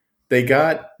 they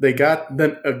got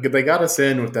us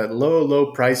in with that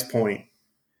low price point,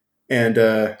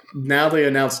 and now they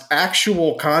announced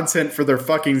actual content for their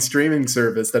fucking streaming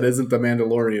service that isn't The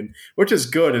Mandalorian, which is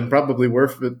good and probably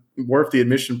worth the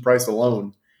admission price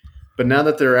alone. But now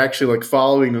that they're actually like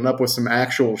following it up with some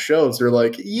actual shows, they're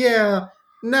like, yeah,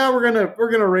 now we're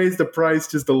gonna raise the price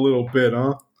just a little bit,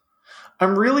 huh?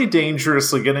 I'm really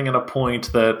dangerously getting at a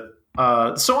point that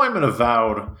so I'm an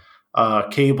avowed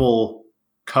cable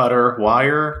cutter,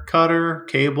 wire cutter,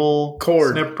 cable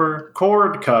cord snipper,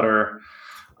 cord cutter.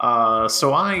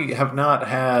 So I have not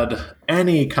had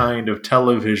any kind of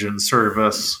television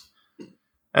service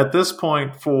at this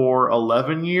point for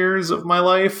 11 years of my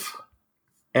life.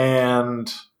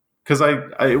 And because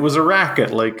it was a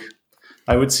racket, like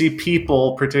I would see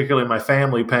people, particularly my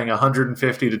family, paying $150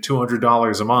 to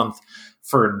 $200 a month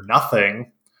for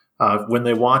nothing when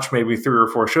they watch maybe 3 or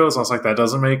 4 shows. I was like, that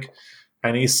doesn't make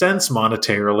any sense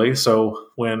monetarily. So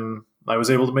when I was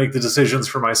able to make the decisions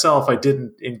for myself, I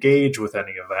didn't engage with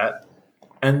any of that.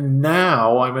 And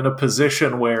now I'm in a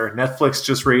position where Netflix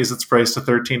just raised its price to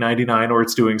 $13.99, or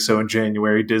it's doing so in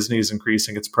January. Disney's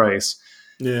increasing its price.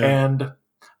 Yeah. And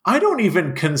I don't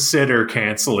even consider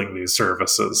canceling these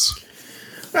services.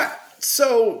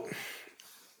 So,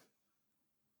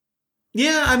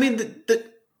 yeah, I mean,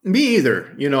 me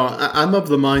either. You know, I'm of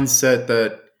the mindset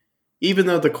that even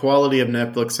though the quality of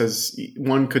Netflix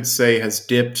one could say, has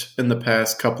dipped in the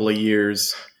past couple of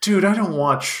years. Dude, I don't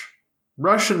watch.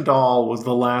 Russian Doll was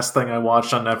the last thing I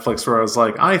watched on Netflix where I was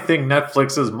like, I think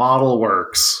Netflix's model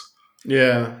works.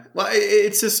 Yeah. Well,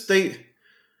 it's just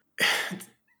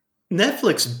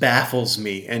Netflix baffles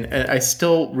me, and I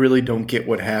still really don't get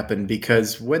what happened,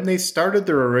 because when they started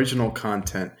their original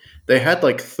content, they had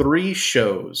like 3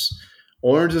 shows.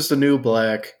 Orange is the New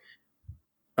Black,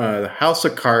 House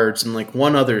of Cards, and like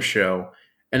one other show.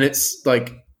 And it's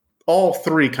like all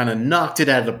 3 kind of knocked it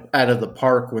out of the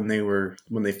park when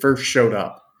they first showed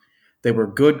up. They were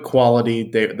good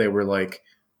quality. They were like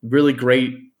really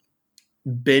great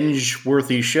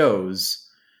binge-worthy shows.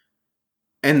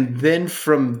 And then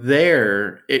from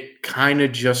there, it kind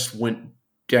of just went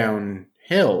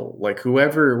downhill. Like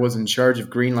whoever was in charge of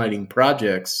greenlighting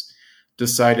projects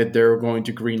decided they were going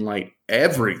to greenlight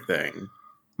everything.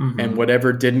 Mm-hmm. And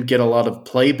whatever didn't get a lot of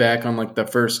playback on like the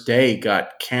first day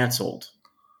got canceled.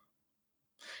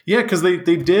 Yeah, because they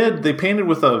painted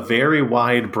with a very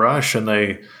wide brush, and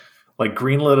they like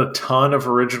greenlit a ton of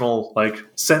original, like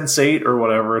Sense8 or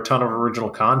whatever, a ton of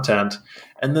original content.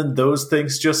 And then those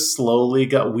things just slowly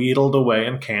got wheedled away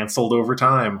and canceled over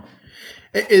time.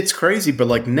 It's crazy, but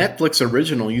like Netflix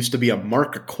original used to be a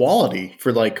mark of quality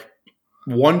for like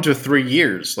 1 to 3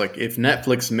 years. Like if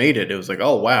Netflix made it, it was like,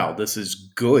 oh wow, this is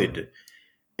good.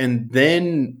 And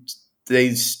then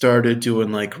they started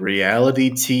doing like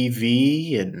reality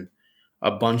TV and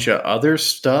a bunch of other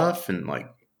stuff, and like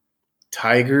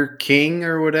Tiger King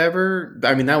or whatever.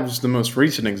 I mean, that was the most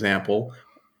recent example.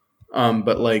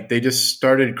 But like they just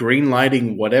started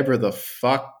greenlighting whatever the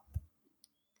fuck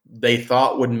they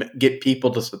thought would get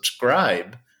people to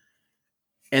subscribe.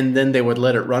 And then they would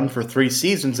let it run for 3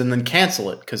 seasons and then cancel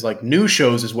it, because like new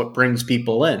shows is what brings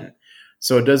people in.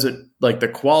 So it doesn't, like, the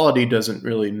quality doesn't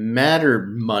really matter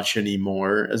much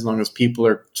anymore as long as people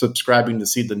are subscribing to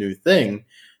see the new thing.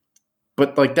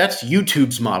 But like that's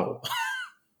YouTube's model.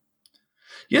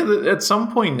 Yeah, at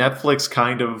some point Netflix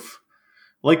kind of,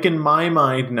 like in my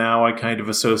mind now, I kind of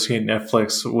associate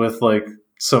Netflix with like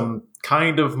some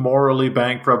kind of morally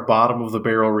bankrupt, bottom of the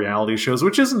barrel reality shows,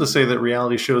 which isn't to say that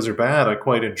reality shows are bad. I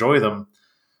quite enjoy them.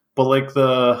 But like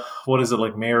what is it,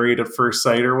 like Married at First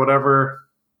Sight or whatever?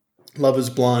 Love is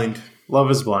Blind.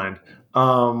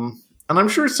 And I'm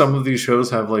sure some of these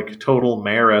shows have like total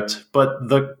merit, but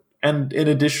and in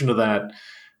addition to that,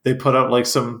 they put out like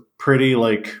some pretty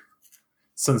like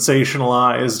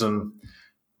sensationalized and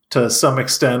to some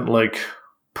extent like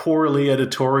poorly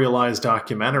editorialized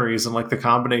documentaries. And like the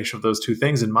combination of those two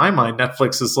things, in my mind,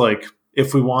 Netflix is like,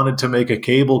 if we wanted to make a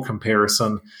cable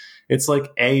comparison, it's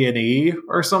like A&E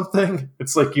or something.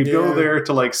 It's like you go there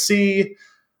to like see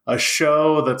a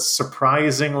show that's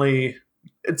surprisingly,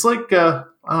 it's like I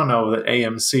don't know that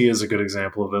AMC is a good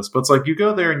example of this, but it's like you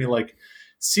go there and you like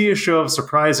see a show of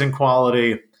surprising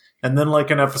quality, and then like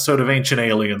an episode of Ancient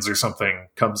Aliens or something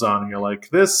comes on and you're like,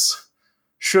 this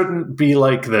shouldn't be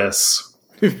like this.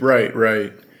 Right.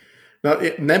 Now,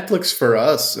 Netflix for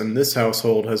us in this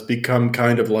household has become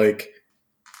kind of like,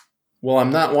 well,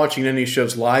 I'm not watching any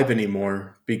shows live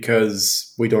anymore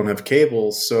because we don't have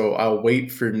cable, so I'll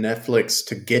wait for Netflix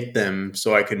to get them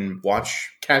so I can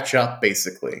catch up,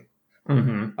 basically.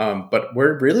 Mm-hmm. But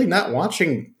we're really not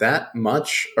watching that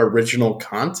much original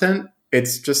content.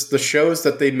 It's just the shows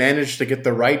that they managed to get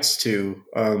the rights to.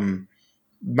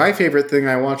 My favorite thing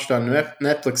I watched on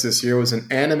Netflix this year was an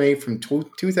anime from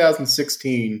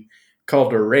 2016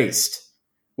 called Erased,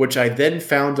 which I then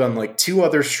found on like 2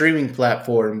 other streaming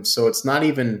platforms, so it's not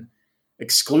even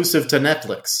exclusive to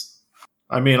Netflix.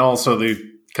 I mean, also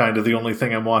the only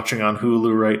thing I'm watching on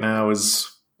Hulu right now is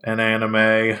an anime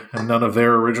and none of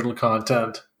their original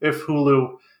content. If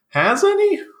Hulu has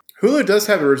any? Hulu does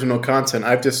have original content.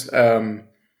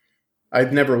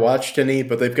 I've never watched any,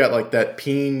 but they've got like that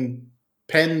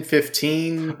Pen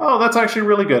 15. Oh, that's actually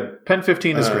really good. Pen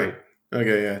 15 is great.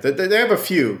 Okay, yeah. They have a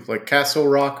few, like Castle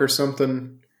Rock or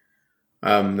something.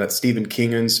 That Stephen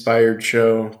King inspired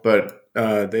show, but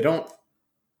they don't.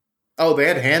 Oh, they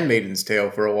had Handmaid's Tale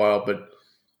for a while, but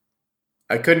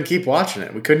I couldn't keep watching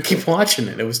it. We couldn't keep watching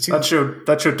it. It was too.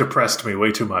 That show depressed me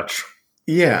way too much.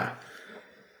 Yeah.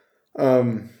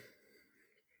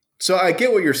 So I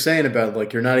get what you're saying about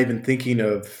like you're not even thinking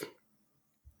of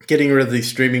getting rid of these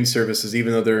streaming services,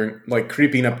 even though they're like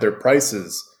creeping up their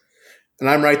prices. And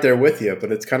I'm right there with you,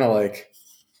 but it's kind of like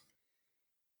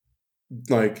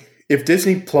if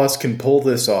Disney Plus can pull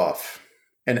this off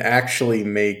and actually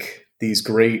make these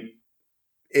great,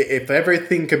 if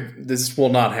everything could, this will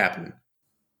not happen.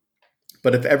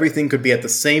 But if everything could be at the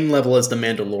same level as The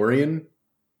Mandalorian,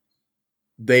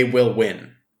 they will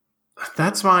win.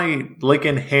 That's my like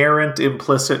inherent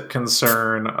implicit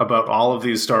concern about all of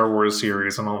these Star Wars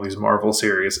series and all these Marvel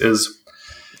series is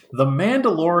The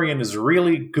Mandalorian is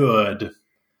really good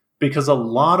because a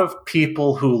lot of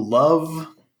people who love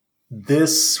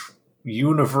this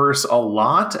universe a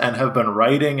lot and have been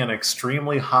writing an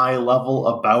extremely high level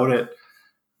about it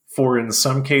for, in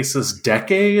some cases,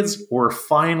 decades, were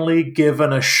finally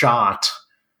given a shot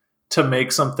to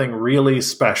make something really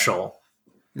special.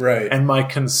 Right. And my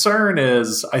concern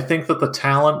is, I think that the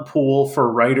talent pool for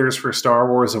writers for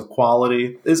Star Wars of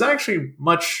quality is actually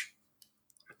much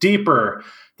deeper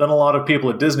than a lot of people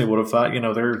at Disney would have thought. You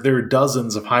know, there are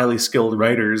dozens of highly skilled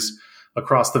writers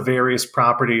across the various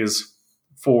properties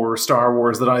for Star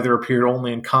Wars that either appeared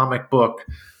only in comic book,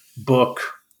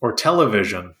 or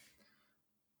television.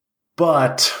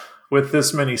 But with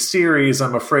this many series,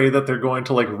 I'm afraid that they're going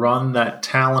to like run that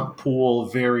talent pool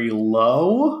very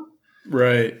low.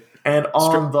 Right. And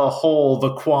on the whole,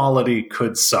 the quality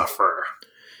could suffer.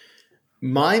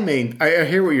 I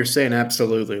hear what you're saying,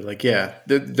 absolutely. Like, yeah,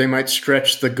 they might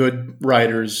stretch the good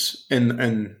writers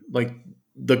and like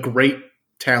the great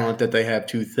talent that they have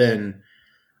too thin.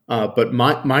 But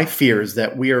my fear is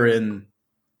that we are in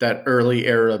that early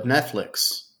era of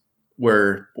Netflix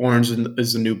where Orange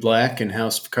is the New Black and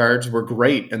House of Cards were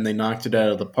great and they knocked it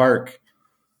out of the park.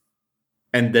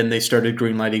 And then they started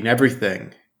greenlighting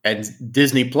everything. And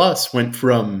Disney Plus went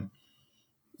from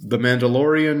The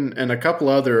Mandalorian and a couple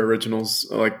other originals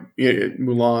like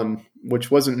Mulan,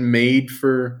 which wasn't made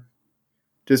for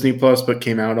Disney Plus but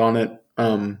came out on it.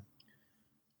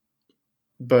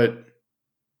 But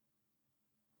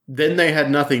then they had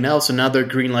nothing else, and now they're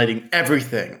greenlighting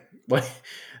everything. Like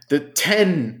the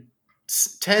 10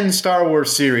 Star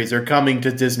Wars series are coming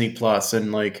to Disney Plus,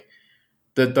 and like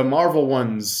the Marvel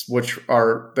ones, which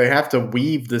are they have to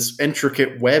weave this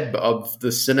intricate web of the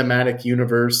cinematic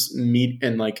universe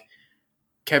and like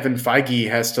Kevin Feige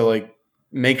has to like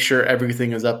make sure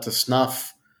everything is up to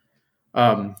snuff.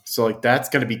 So like that's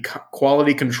going to be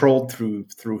quality controlled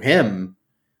through him.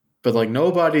 But like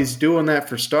nobody's doing that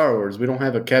for Star Wars. We don't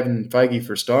have a Kevin Feige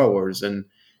for Star Wars. And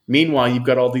meanwhile, you've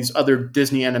got all these other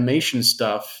Disney animation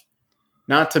stuff.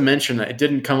 Not to mention that it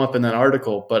didn't come up in that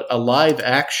article, but a live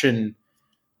action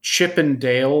Chip and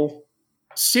Dale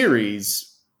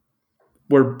series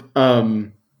where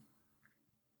Andy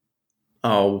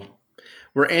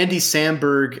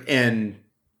Samberg and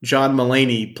John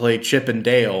Mulaney play Chip and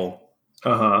Dale.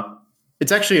 Uh-huh.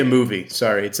 It's actually a movie.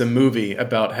 Sorry, it's a movie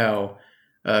about how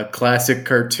classic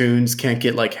cartoons can't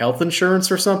get like health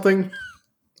insurance or something.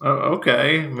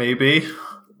 Okay, maybe.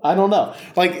 I don't know.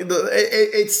 Like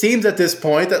it seems at this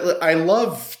point that I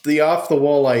love the off the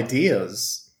wall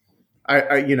ideas.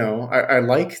 I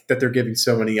like that they're giving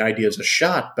so many ideas a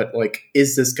shot, but like,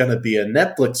 is this going to be a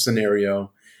Netflix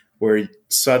scenario where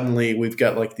suddenly we've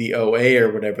got like the OA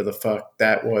or whatever the fuck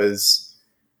that was,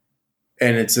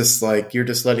 and it's just like you're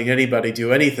just letting anybody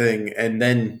do anything, and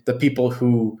then the people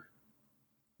who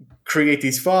create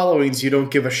these followings, you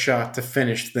don't give a shot to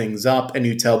finish things up, and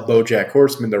you tell BoJack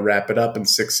Horseman to wrap it up in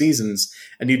 6 seasons,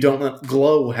 and you don't let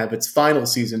Glow have its final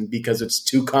season because it's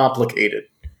too complicated.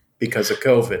 Because of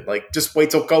COVID. Like, just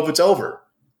wait till COVID's over.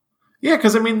 Yeah,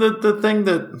 because I mean, the thing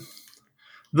that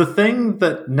The thing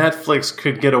that Netflix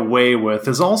could get away with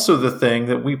is also the thing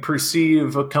that we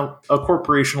perceive a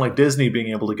corporation like Disney being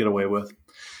able to get away with,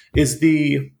 is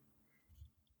the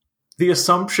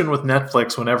assumption with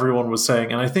Netflix when everyone was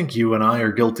saying, and I think you and I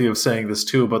are guilty of saying this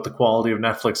too about the quality of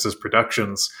Netflix's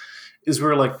productions, is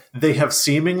where like they have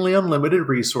seemingly unlimited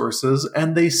resources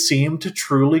and they seem to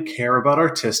truly care about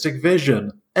artistic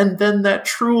vision. And then that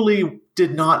truly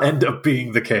did not end up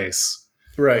being the case.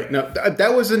 Right. Now,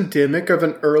 that was endemic of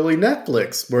an early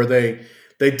Netflix where they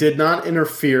did not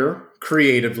interfere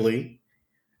creatively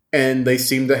and they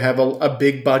seemed to have a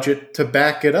big budget to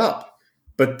back it up.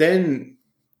 But then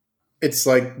it's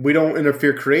like we don't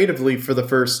interfere creatively for the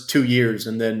first 2 years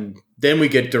and then we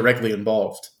get directly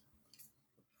involved.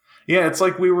 Yeah, it's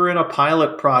like we were in a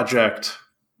pilot project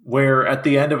where at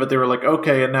the end of it they were like,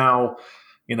 okay, and now,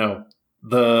 you know,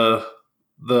 the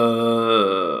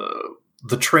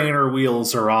trainer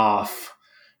wheels are off,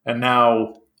 and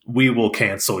now we will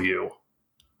cancel you.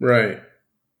 Right.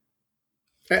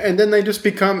 And then they just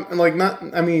become like not to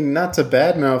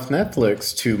badmouth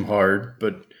Netflix too hard,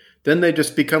 but then they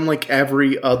just become like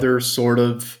every other sort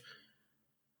of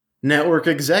network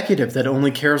executive that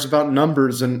only cares about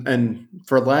numbers and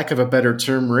for lack of a better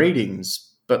term,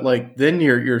 ratings. But like then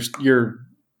you're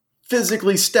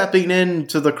physically stepping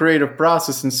into the creative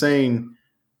process and saying,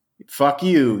 fuck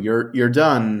you, you're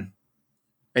done.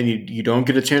 And you don't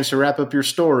get a chance to wrap up your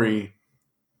story.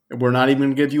 We're not even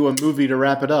going to give you a movie to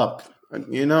wrap it up.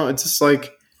 You know, it's just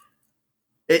like,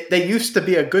 they used to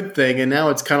be a good thing, and now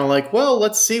it's kind of like, well,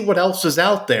 let's see what else is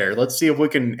out there. Let's see if we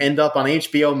can end up on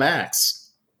HBO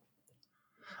Max.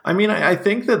 I mean, I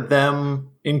think that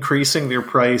them increasing their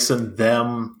price and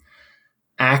them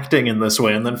acting in this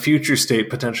way, and then future state,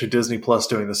 potentially Disney Plus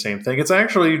doing the same thing, it's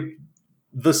actually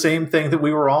the same thing that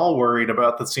we were all worried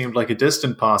about that seemed like a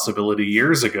distant possibility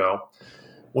years ago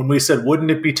when we said,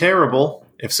 wouldn't it be terrible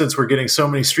if, since we're getting so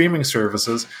many streaming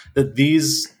services, that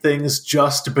these things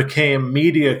just became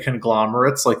media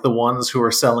conglomerates like the ones who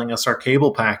are selling us our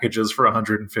cable packages for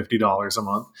 $150 a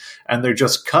month, and they're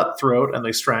just cutthroat and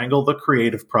they strangle the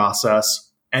creative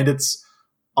process, and it's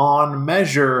on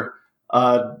measure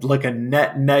like a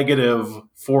net negative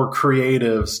for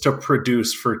creatives to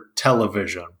produce for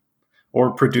television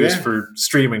or produce for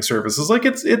streaming services. Like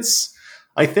it's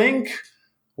I think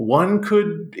one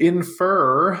could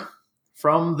infer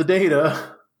from the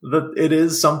data that it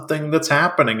is something that's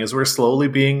happening, is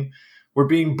we're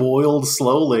being boiled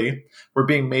slowly. We're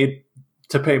being made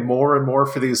to pay more and more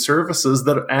for these services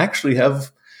that actually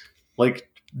have like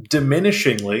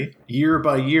diminishingly year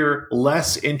by year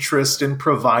less interest in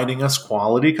providing us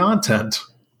quality content.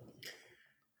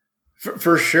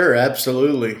 For sure,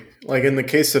 absolutely. Like in the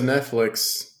case of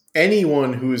Netflix,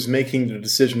 anyone who is making the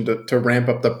decision to ramp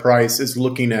up the price is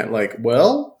looking at like,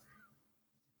 well,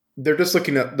 they're just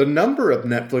looking at the number of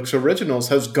Netflix originals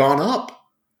has gone up.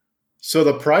 So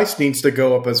the price needs to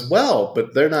go up as well,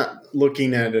 but they're not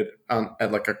looking at it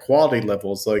at like a quality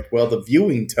level. It's like, well, the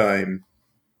viewing time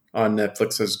on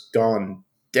Netflix has gone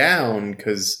down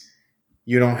because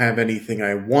you don't have anything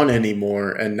I want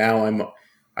anymore, and now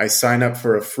I sign up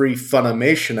for a free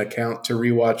Funimation account to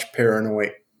rewatch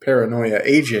Paranoia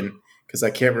Agent because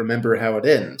I can't remember how it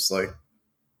ends. Like,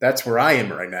 that's where I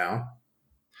am right now.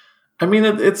 I mean,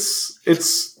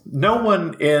 it's no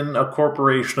one in a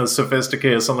corporation as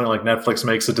sophisticated as something like Netflix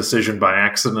makes a decision by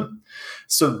accident.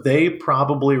 So they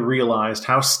probably realized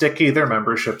how sticky their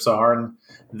memberships are, and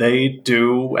they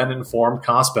do an informed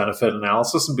cost-benefit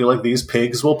analysis and be like, these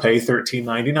pigs will pay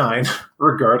 $13.99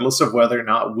 regardless of whether or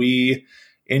not we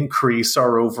increase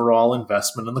our overall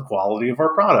investment in the quality of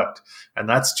our product. And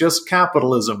that's just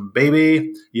capitalism,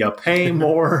 baby. You pay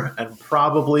more and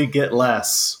probably get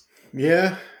less.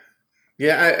 Yeah.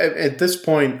 At this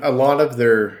point, a lot of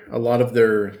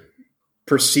their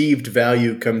perceived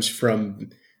value comes from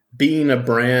being a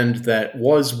brand that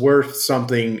was worth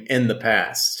something in the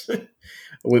past.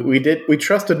 We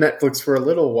trusted Netflix for a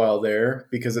little while there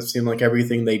because it seemed like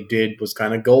everything they did was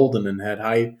kind of golden and had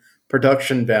high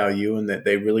production value, and that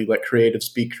they really let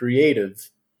creatives be creative.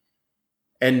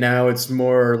 And now it's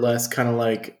more or less kind of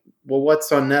like, well, what's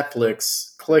on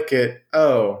Netflix? Click it.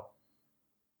 Oh,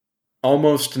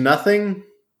 almost nothing.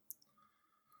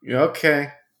 Okay.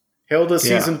 Hilda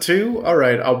season 2. All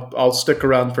right, I'll stick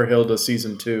around for Hilda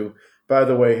season 2. By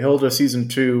the way, Hilda season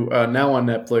 2 now on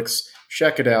Netflix.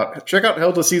 Check it out. Check out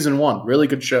Hilda season 1. Really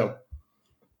good show.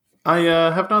 I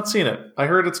have not seen it. I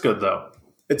heard it's good though.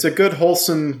 It's a good,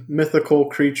 wholesome, mythical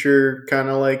creature kind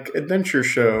of like adventure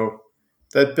show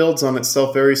that builds on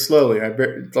itself very slowly.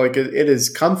 It is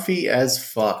comfy as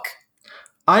fuck.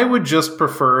 I would just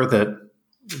prefer that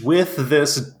with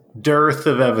this dearth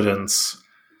of evidence.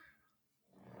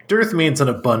 Dearth means an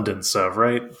abundance of,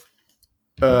 right?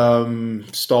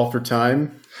 Stall for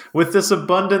time. With this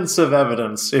abundance of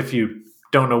evidence, if you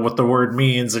don't know what the word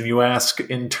means and you ask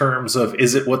in terms of,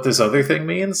 is it what this other thing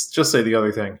means? Just say the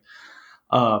other thing.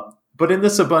 But in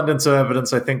this abundance of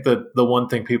evidence, I think that the one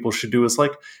thing people should do is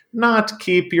not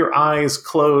keep your eyes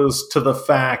closed to the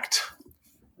fact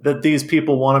that these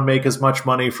people want to make as much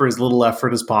money for as little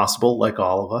effort as possible, like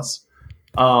all of us.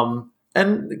 And,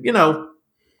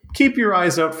 keep your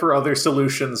eyes out for other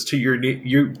solutions to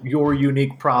your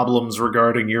unique problems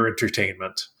regarding your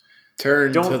entertainment.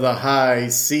 Turn to the high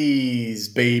seas,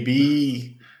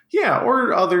 baby. Yeah,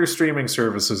 or other streaming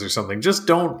services or something. Just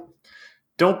don't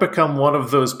become one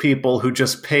of those people who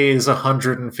just pays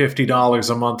 $150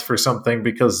 a month for something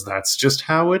because that's just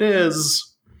how it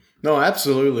is. No,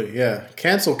 absolutely, yeah.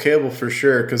 Cancel cable for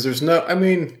sure, because there's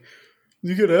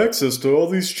you get access to all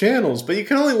these channels, but you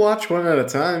can only watch one at a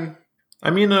time.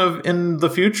 In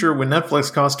the future, when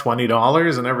Netflix costs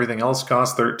 $20 and everything else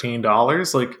costs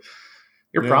 $13,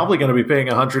 you're probably going to be paying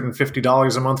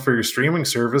 $150 a month for your streaming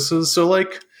services. So,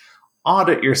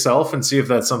 audit yourself and see if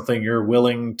that's something you're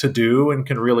willing to do and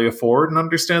can really afford, and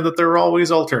understand that there are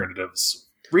always alternatives.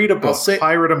 Read a book,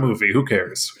 pirate a movie, who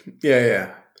cares?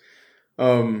 Yeah.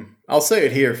 I'll say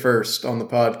it here first on the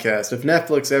podcast. If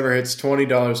Netflix ever hits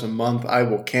 $20 a month, I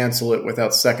will cancel it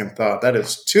without second thought. That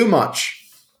is too much.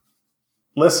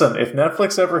 Listen, if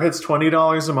Netflix ever hits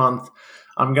 $20 a month,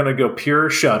 I'm going to go pure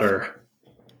Shudder.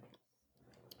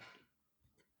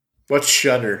 What's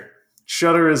Shudder?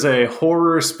 Shudder is a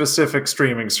horror-specific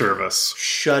streaming service.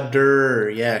 Shudder,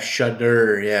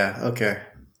 yeah, okay.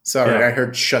 Sorry, yeah. I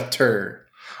heard Shutter.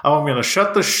 Oh, I'm going to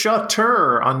shut the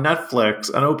shutter on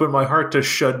Netflix and open my heart to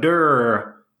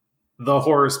Shudder, the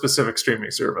horror-specific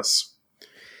streaming service.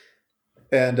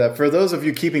 And for those of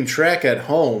you keeping track at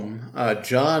home,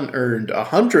 John earned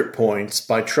 100 points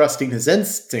by trusting his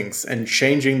instincts and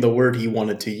changing the word he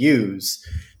wanted to use,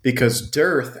 because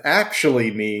dearth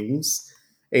actually means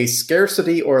a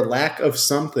scarcity or lack of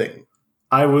something.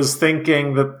 I was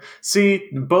thinking that,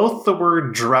 both the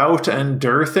word drought and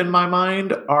dearth in my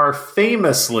mind are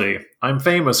famously, I'm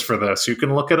famous for this, you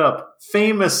can look it up,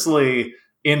 famously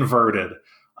inverted.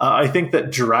 I think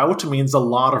that drought means a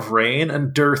lot of rain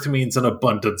and dearth means an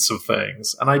abundance of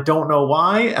things. And I don't know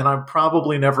why, and I'm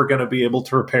probably never going to be able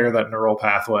to repair that neural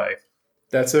pathway.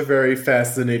 That's a very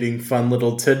fascinating, fun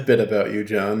little tidbit about you,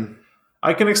 John.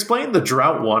 I can explain the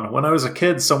drought one. When I was a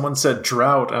kid, someone said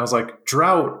drought, and I was like,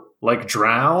 drought? Like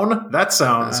drown? That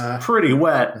sounds pretty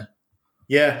wet.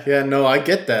 Yeah, no, I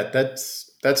get that.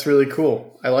 That's really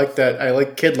cool. I like that. I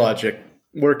like kid logic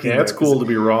working. Yeah, it's cool to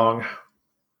be wrong.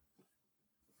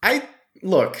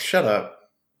 Look, shut up.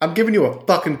 I'm giving you a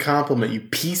fucking compliment, you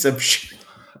piece of shit.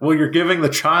 Well, you're giving the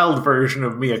child version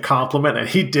of me a compliment, and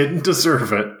he didn't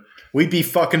deserve it. We'd be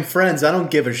fucking friends. I don't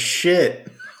give a shit.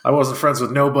 I wasn't friends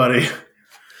with nobody.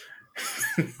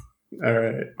 All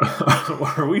right.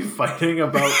 Are we fighting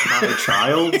about my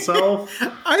child self?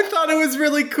 I thought it was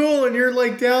really cool, and you're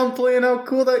downplaying how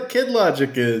cool that kid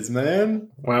logic is, man.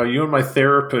 Wow, you and my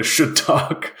therapist should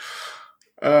talk.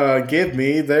 Give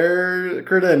me their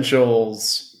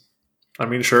credentials.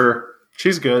 Sure.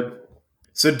 She's good.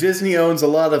 So Disney owns a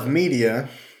lot of media,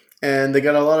 and they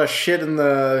got a lot of shit in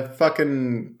the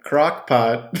fucking crock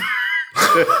pot.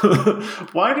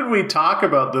 Why did we talk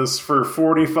about this for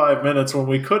 45 minutes when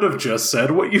we could have just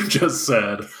said what you just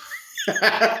said?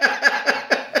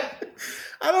 I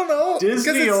don't know.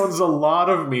 Disney owns a lot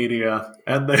of media,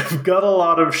 and they've got a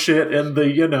lot of shit in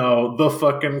the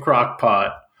fucking crock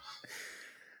pot.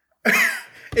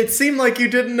 It seemed like you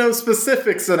didn't know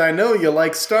specifics, and I know you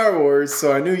like Star Wars,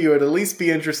 so I knew you would at least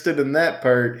be interested in that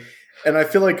part. And I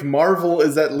feel like Marvel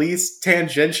is at least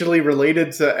tangentially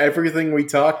related to everything we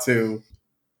talk to.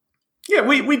 Yeah,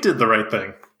 we did the right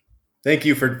thing. Thank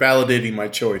you for validating my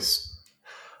choice.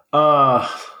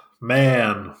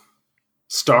 Man.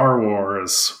 Star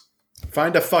Wars.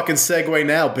 Find a fucking segue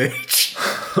now, bitch.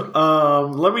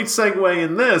 Let me segue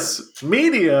in this.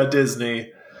 Media,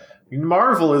 Disney.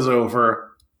 Marvel is over.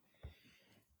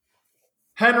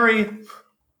 Henry,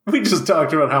 we just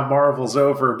talked about how Marvel's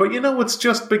over, but it's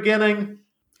just beginning.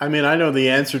 I know the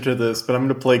answer to this, but I'm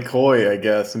going to play coy, I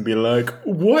guess, and be like,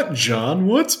 what, John?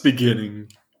 What's beginning?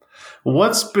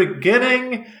 What's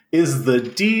beginning is the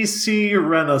DC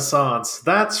Renaissance.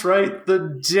 That's right, the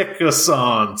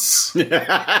Dickassance.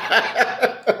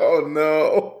 Oh,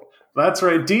 no. That's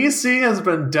right. DC has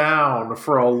been down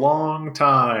for a long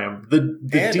time. The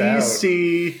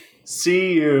DC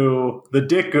CU, the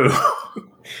Dicku.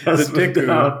 has been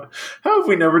down. How have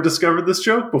we never discovered this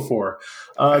joke before?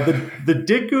 The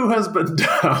Diku has been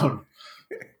down.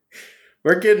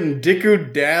 We're getting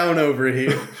Diku down over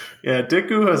here. Yeah,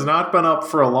 Diku has not been up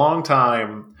for a long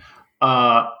time.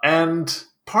 And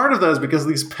part of that is because of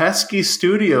these pesky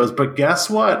studios. But guess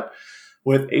what?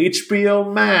 With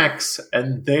HBO Max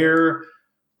and their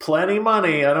plenty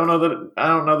money, I don't know that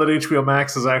HBO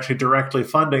Max is actually directly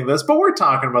funding this, but we're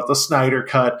talking about the Snyder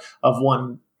cut of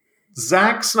one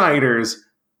Zack Snyder's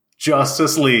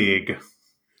Justice League.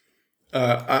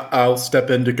 I'll step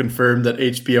in to confirm that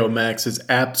HBO Max is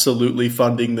absolutely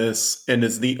funding this and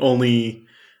is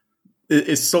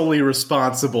solely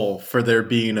responsible for there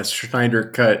being a Snyder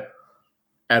cut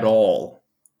at all.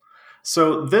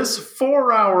 So this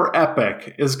 4-hour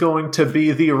epic is going to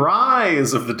be the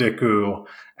rise of the Diku,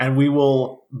 and we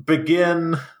will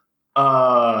begin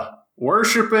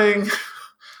worshipping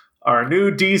our new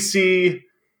DC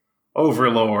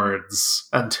overlords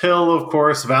until, of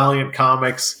course, Valiant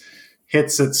Comics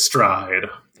hits its stride.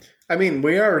 I mean,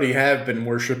 we already have been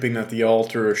worshipping at the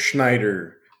altar of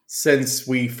Schneider since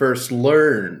we first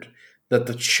learned that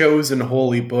the chosen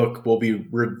holy book will be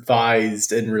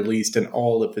revised and released in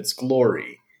all of its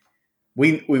glory.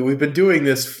 We've been doing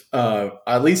this,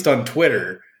 at least on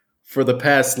Twitter, for the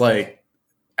past,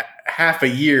 half a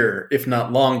year, if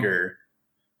not longer.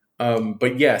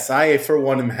 But yes, I, for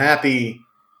one, am happy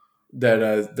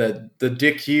that the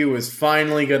Dick U is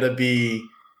finally going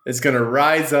to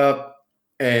rise up.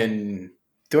 And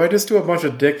do I just do a bunch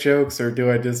of dick jokes, or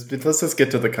let's just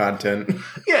get to the content?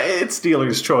 Yeah, it's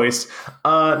dealer's choice.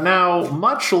 Now,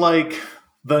 much like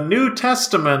the New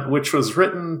Testament, which was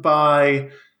written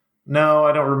by,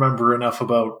 I don't remember enough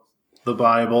about the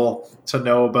Bible to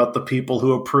know about the people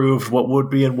who approved what would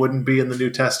be and wouldn't be in the New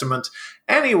Testament.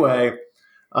 Anyway,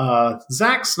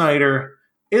 Zack Snyder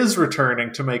is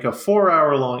returning to make a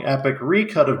 4-hour-long epic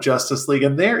recut of Justice League,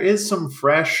 and there is some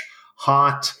fresh,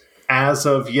 hot, as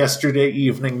of yesterday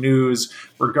evening news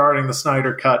regarding the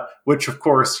Snyder Cut, which, of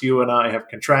course, you and I have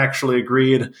contractually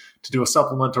agreed to do a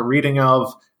supplemental reading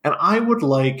of. And I would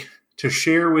like to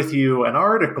share with you an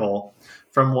article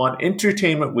from one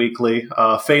Entertainment Weekly,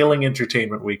 Failing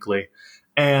Entertainment Weekly.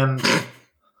 And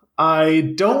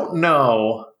I don't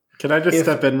know. Can I just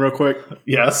step in real quick?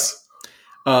 Yes.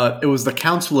 It was the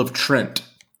Council of Trent.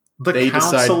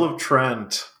 Council of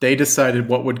Trent. They decided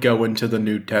what would go into the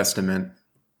New Testament.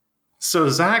 So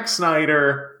Zack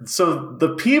Snyder,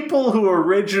 the people who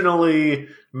originally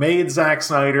made Zack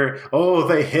Snyder,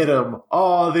 they hit him.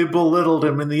 They belittled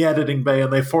him in the editing bay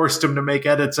and they forced him to make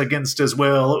edits against his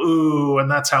will. Ooh,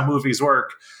 and that's how movies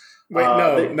work. Wait,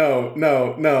 no.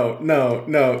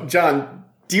 John,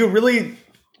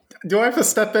 do I have to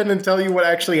step in and tell you what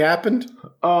actually happened?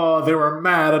 They were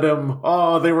mad at him.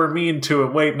 They were mean to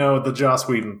him. Wait, no, the Joss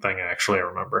Whedon thing, actually, I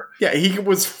remember. Yeah, he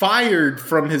was fired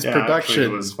from his production. He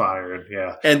was fired,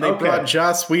 yeah. And they brought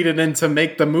Joss Whedon in to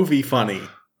make the movie funny.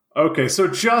 Okay, so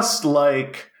just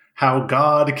like how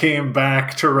God came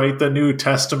back to write the New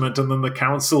Testament and then the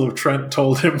Council of Trent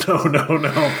told him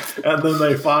no. And then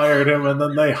they fired him and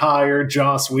then they hired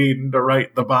Joss Whedon to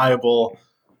write the Bible.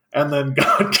 And then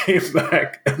God came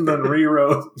back and then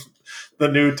rewrote the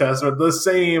New Testament. The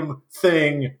same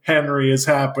thing, Henry, is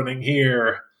happening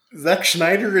here. Zack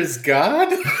Snyder is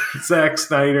God? Zack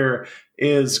Snyder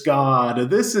is God.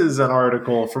 This is an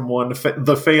article from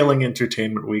the Failing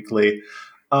Entertainment Weekly.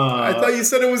 I thought you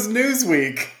said it was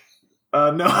Newsweek.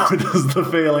 No, it is the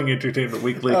Failing Entertainment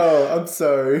Weekly. Oh, I'm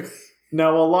sorry.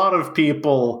 Now, a lot of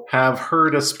people have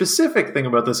heard a specific thing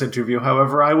about this interview.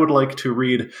 However, I would like to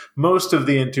read most of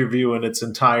the interview in its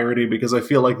entirety because I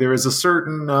feel like there is a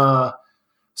certain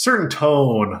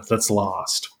tone that's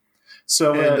lost.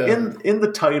 So in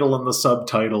the title and the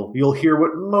subtitle, you'll hear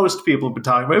what most people have been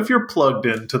talking about if you're plugged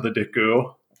into the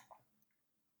Diku.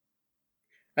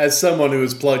 As someone who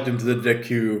is plugged into the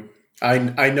Diku,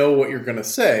 I know what you're going to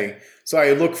say, so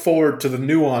I look forward to the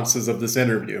nuances of this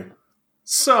interview.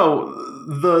 So,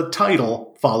 the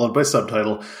title, followed by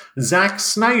subtitle, Zack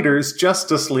Snyder's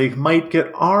Justice League might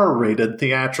get R-rated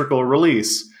theatrical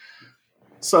release.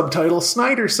 Subtitle,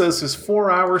 Snyder says his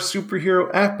 4-hour superhero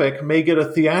epic may get a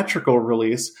theatrical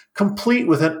release, complete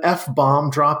with an F-bomb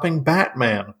dropping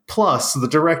Batman. Plus, the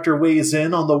director weighs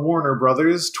in on the Warner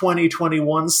Brothers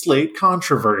 2021 slate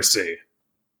controversy.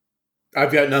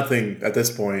 I've got nothing at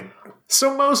this point.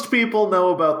 So most people know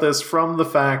about this from the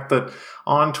fact that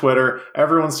on Twitter,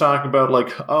 everyone's talking about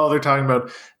they're talking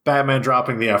about Batman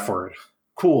dropping the F word.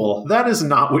 Cool. That is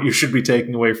not what you should be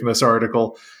taking away from this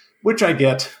article, which I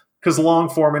get, because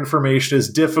long-form information is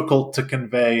difficult to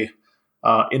convey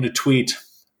in a tweet.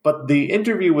 But the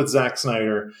interview with Zack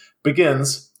Snyder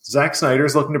begins. Zack Snyder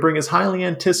is looking to bring his highly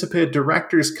anticipated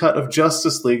director's cut of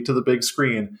Justice League to the big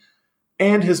screen,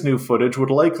 and his new footage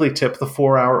would likely tip the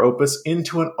 4-hour opus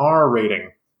into an R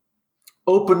rating.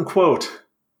 Open quote.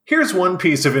 Here's one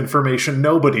piece of information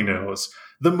nobody knows.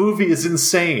 The movie is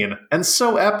insane and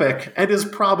so epic and is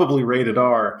probably rated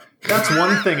R. That's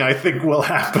one thing I think will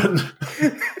happen.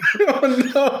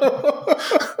 Oh no.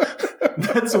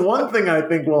 That's one thing I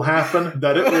think will happen,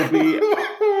 that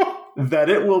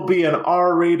it will be an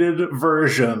R-rated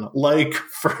version, like,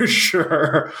 for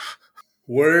sure.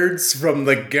 Words from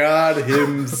the god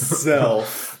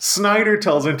himself. Snyder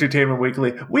tells Entertainment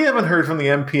Weekly, "We haven't heard from the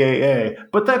MPAA,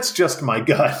 but that's just my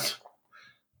gut."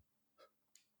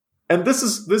 And this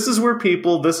is where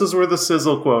the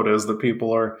sizzle quote is that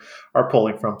people are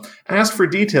pulling from. Asked for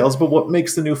details, but what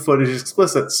makes the new footage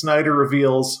explicit? Snyder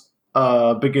reveals,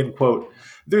 begin quote,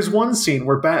 "There's one scene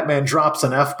where Batman drops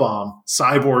an F-bomb.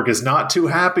 Cyborg is not too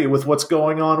happy with what's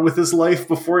going on with his life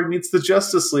before he meets the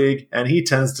Justice League, and he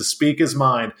tends to speak his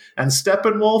mind. And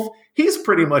Steppenwolf, he's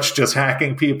pretty much just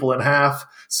hacking people in half,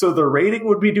 so the rating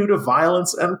would be due to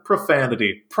violence and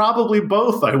profanity. Probably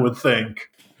both, I would think."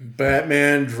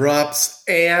 Batman drops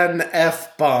an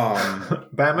F-bomb.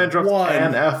 Batman drops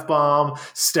an F-bomb.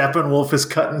 Steppenwolf is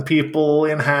cutting people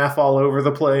in half all over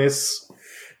the place.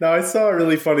 Now, I saw a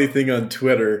really funny thing on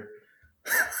Twitter.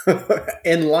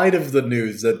 In light of the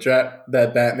news that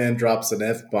Batman drops an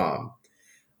F-bomb,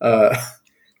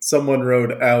 someone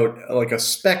wrote out like a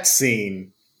spec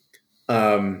scene,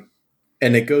 and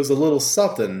it goes a little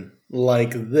something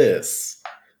like this.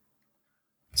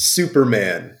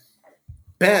 Superman.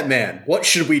 Batman, what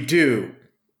should we do?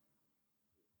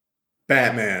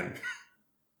 Batman.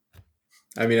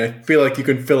 I mean, I feel like you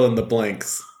can fill in the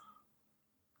blanks.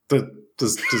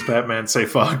 Does Batman say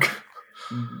fuck?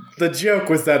 The joke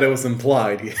was that it was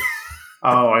implied.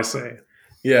 Oh, I see.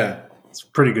 Yeah. It's a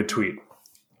pretty good tweet.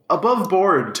 Above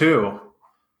board, too.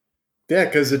 Yeah,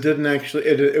 because it didn't actually...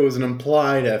 It was an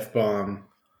implied F-bomb.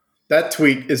 That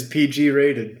tweet is PG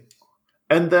rated.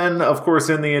 And then, of course,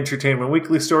 in the Entertainment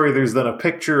Weekly story, there's then a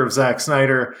picture of Zack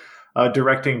Snyder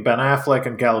directing Ben Affleck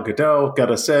and Gal Gadot.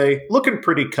 Gotta say, looking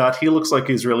pretty cut. He looks like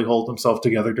he's really holding himself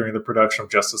together during the production of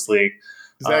Justice League.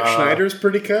 Zack Snyder's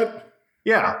pretty cut?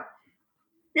 Yeah.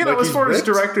 You know, like as far ripped? as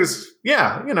directors,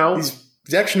 yeah, you know.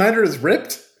 Zack Snyder is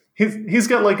ripped? He's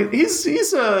got like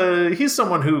he's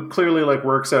someone who clearly like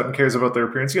works out and cares about their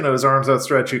appearance. You know, his arms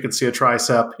outstretched, you can see a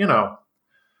tricep. You know,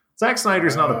 Zack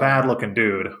Snyder's not a bad looking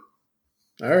dude.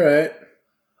 All right.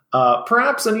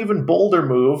 Perhaps an even bolder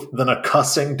move than a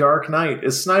cussing Dark Knight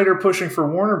is Snyder pushing for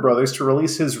Warner Brothers to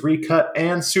release his recut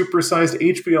and supersized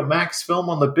HBO Max film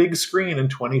on the big screen in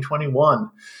 2021,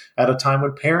 at a time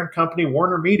when parent company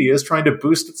Warner Media is trying to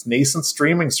boost its nascent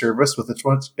streaming service with as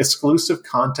much exclusive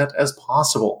content as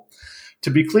possible. To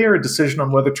be clear, a decision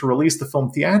on whether to release the film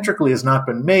theatrically has not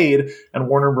been made, and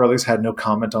Warner Brothers had no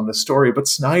comment on this story, but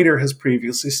Snyder has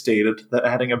previously stated that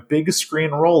adding a big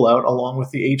screen rollout along with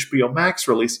the HBO Max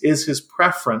release is his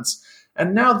preference,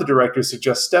 and now the director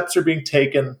suggests steps are being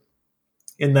taken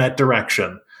in that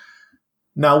direction.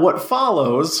 Now, what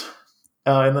follows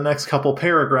in the next couple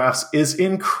paragraphs is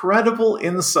incredible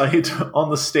insight on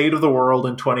the state of the world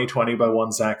in 2020 by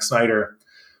one Zack Snyder.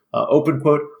 Open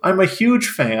quote, "I'm a huge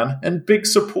fan and big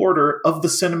supporter of the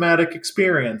cinematic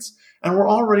experience, and we're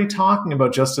already talking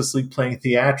about Justice League playing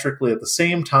theatrically at the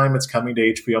same time it's coming to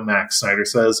HBO Max," Snyder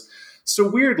says. So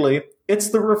weirdly,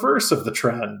 it's the reverse of the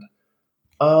trend.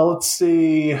 Let's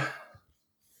see.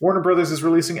 Warner Brothers is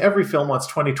releasing every film on its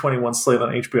 2021 slate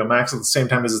on HBO Max at the same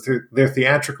time as their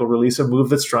theatrical release, a move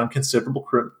that's drawn considerable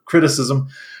criticism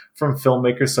from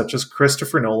filmmakers such as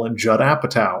Christopher Nolan and Judd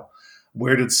Apatow.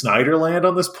 Where did Snyder land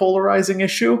on this polarizing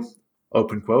issue?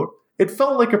 Open quote, "It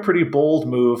felt like a pretty bold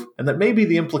move, and that maybe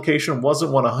the implication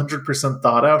wasn't 100%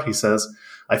 thought out," he says.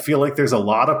 "I feel like there's a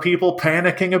lot of people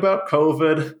panicking about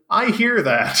COVID. I hear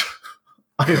that.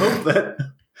 I hope that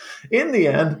in the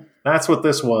end, that's what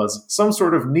this was. Some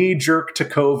sort of knee jerk to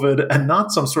COVID and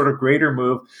not some sort of greater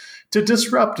move to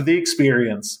disrupt the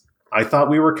experience. I thought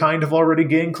we were kind of already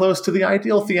getting close to the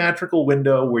ideal theatrical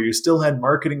window where you still had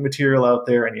marketing material out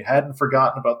there and you hadn't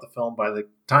forgotten about the film by the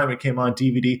time it came on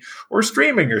DVD or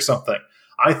streaming or something.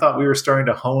 I thought we were starting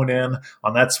to hone in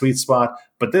on that sweet spot,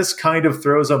 but this kind of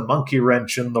throws a monkey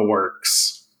wrench in the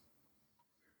works."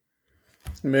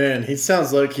 Man, he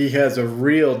sounds like he has a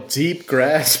real deep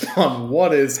grasp on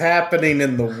what is happening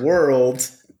in the world.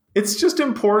 It's just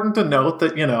important to note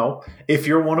that, you know, if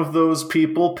you're one of those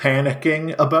people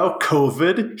panicking about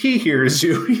COVID, he hears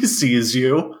you, he sees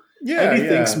you, and he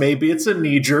thinks maybe it's a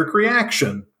knee-jerk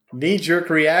reaction. Knee-jerk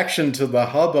reaction to the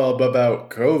hubbub about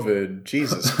COVID.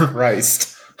 Jesus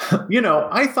Christ.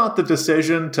 I thought the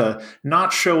decision to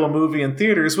not show a movie in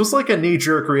theaters was like a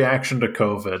knee-jerk reaction to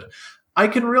COVID. I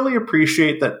can really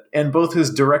appreciate that in both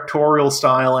his directorial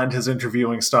style and his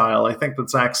interviewing style. I think that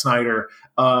Zack Snyder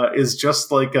is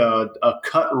just like a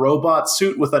cut robot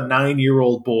suit with a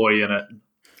 9-year-old boy in it.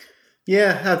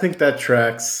 Yeah, I think that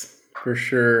tracks for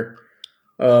sure.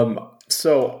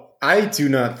 So I do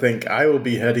not think I will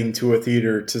be heading to a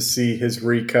theater to see his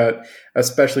recut,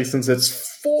 especially since it's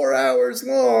 4 hours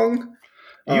long.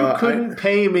 You couldn't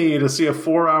pay me to see a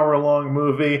 4-hour-long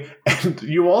movie, and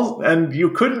you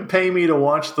couldn't pay me to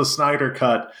watch the Snyder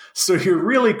Cut, so you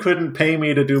really couldn't pay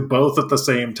me to do both at the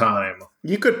same time.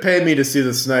 You could pay me to see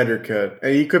the Snyder Cut,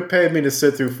 and you could pay me to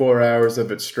sit through 4 hours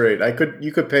of it straight.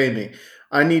 You could pay me.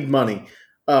 I need money.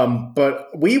 But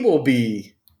we will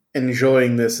be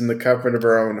enjoying this in the comfort of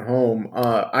our own home.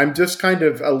 I'm just kind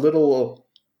of a little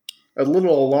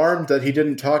alarmed that he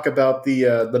didn't talk about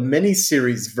the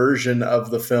miniseries version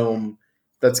of the film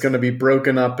that's going to be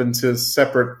broken up into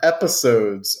separate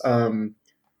episodes.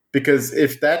 Because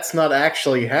if that's not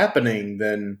actually happening,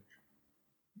 then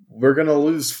we're going to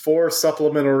lose 4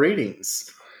 supplemental readings.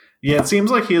 Yeah, it seems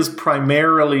like he is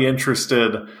primarily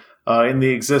interested in the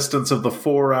existence of the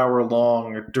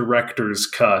 4-hour-long director's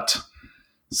cut.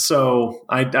 So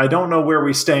I don't know where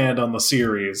we stand on the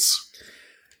series.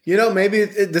 Maybe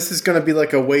this is going to be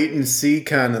like a wait and see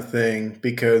kind of thing,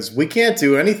 because we can't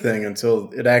do anything until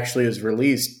it actually is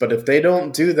released. But if they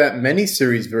don't do that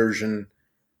miniseries version,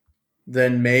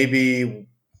 then maybe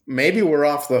we're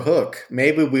off the hook.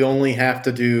 Maybe we only have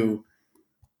to do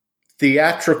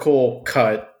theatrical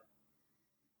cut.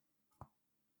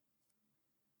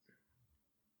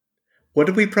 What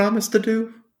did we promise to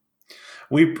do?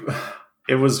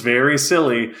 It was very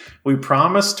silly. We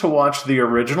promised to watch the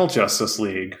original Justice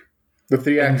League. The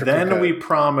theatrical and then cut. we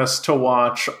promised to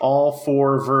watch all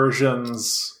 4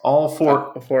 versions, all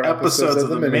 4 episodes of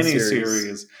the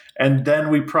miniseries. And then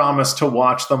we promised to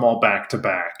watch them all back to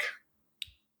back.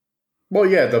 Well,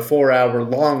 yeah, the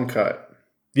 4-hour-long cut.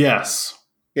 Yes.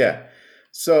 Yeah.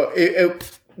 So,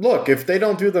 look, if they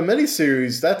don't do the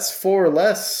miniseries, that's 4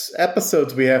 less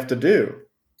episodes we have to do.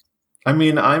 I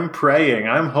mean, I'm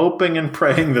hoping and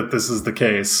praying that this is the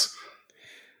case.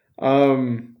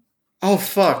 Oh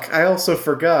fuck! I also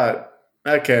forgot.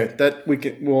 Okay,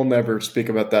 we'll never speak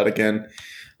about that again.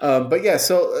 But yeah,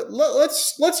 so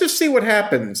let's just see what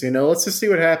happens. Let's just see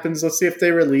what happens. Let's see if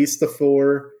they release the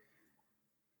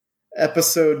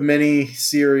 4-episode mini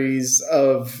series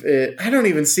of it. I don't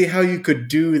even see how you could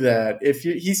do that if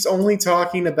he's only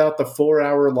talking about the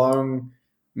 4-hour-long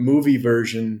movie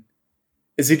version.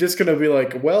 Is he just going to be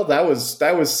like, well, that was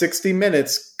 60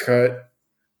 minutes cut,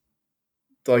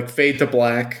 like fade to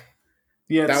black?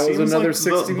 Yeah, that was another like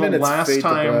 60 minutes. Fade to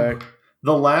black.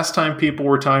 The last time people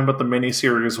were talking about the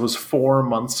miniseries was 4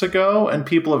 months ago, and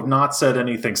people have not said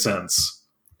anything since.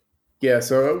 Yeah,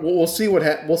 so we'll see what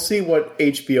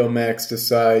HBO Max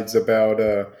decides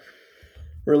about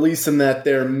releasing that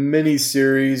their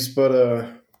miniseries, but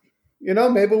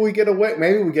maybe we get away.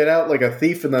 Maybe we get out like a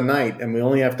thief in the night, and we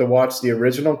only have to watch the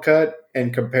original cut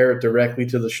and compare it directly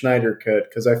to the Snyder cut.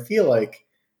 Because I feel like,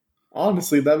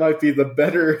 honestly, that might be the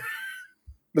better.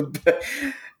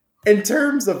 In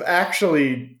terms of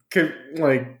actually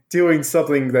like doing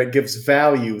something that gives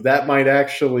value, that might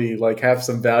actually like have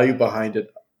some value behind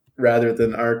it, rather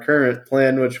than our current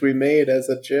plan, which we made as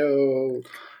a joke.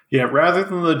 Yeah, rather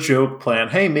than the joke plan,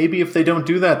 hey, maybe if they don't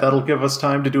do that, that'll give us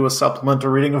time to do a supplemental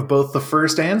reading of both the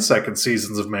first and second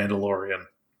seasons of Mandalorian.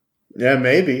 Yeah,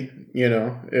 maybe.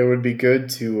 It would be good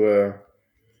to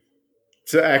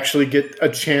actually get a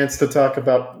chance to talk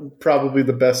about probably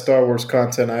the best Star Wars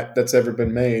content that's ever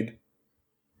been made.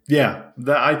 Yeah,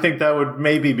 I think that would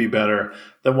maybe be better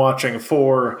than watching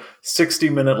 4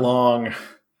 60-minute long.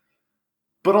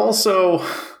 But also,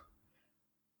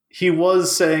 he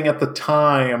was saying at the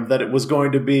time that it was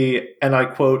going to be, and I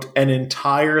quote, an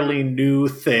entirely new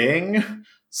thing.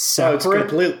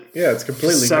 Separate. It's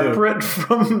completely separate new.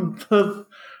 From the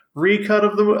recut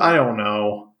of the movie. I don't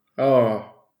know. Oh.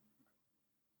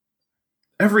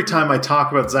 Every time I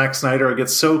talk about Zack Snyder, I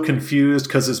get so confused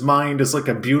because his mind is like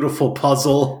a beautiful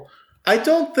puzzle. I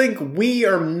don't think we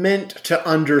are meant to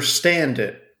understand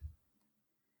it.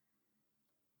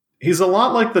 He's a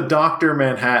lot like the Dr.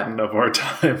 Manhattan of our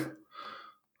time.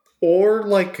 Or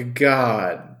like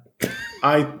God.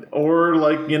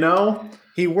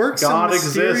 He works God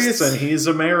exists and he's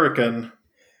American.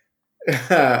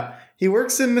 He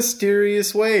works in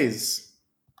mysterious ways.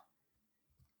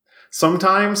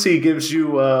 Sometimes he gives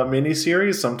you a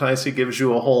miniseries, sometimes he gives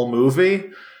you a whole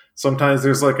movie. Sometimes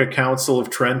there's like a Council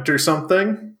of Trent or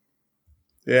something.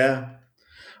 Yeah.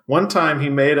 One time he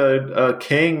made a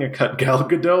king cut Gal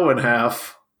Gadot in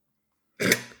half.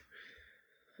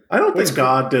 I don't think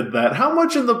God did that. How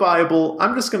much in the Bible?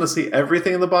 I'm just going to see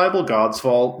everything in the Bible God's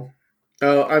fault.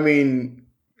 Oh, I mean,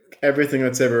 everything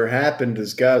that's ever happened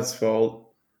is God's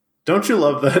fault. Don't you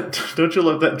love that? Don't you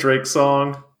love that Drake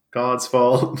song? God's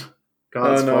fault.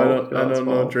 God's fault. I don't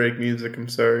know Drake music. I'm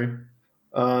sorry.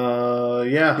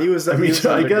 Yeah. He was. I guess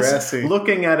Degrassi.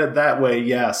 Looking at it that way,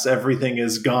 yes, everything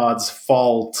is God's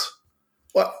fault.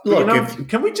 Well, look,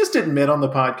 can we just admit on the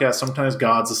podcast sometimes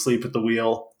God's asleep at the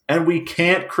wheel, and we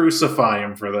can't crucify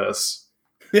him for this?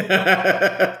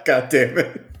 God damn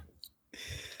it.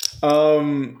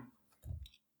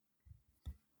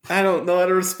 I don't know how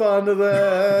to respond to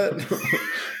that.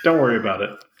 Don't worry about it.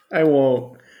 I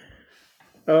won't.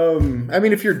 I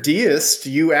mean, if you're deist,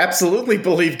 you absolutely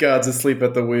believe God's asleep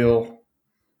at the wheel.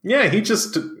 Yeah, he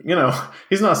just,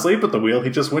 he's not asleep at the wheel. He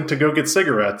just went to go get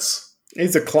cigarettes.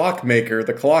 He's a clock maker.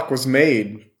 The clock was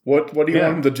made. What do you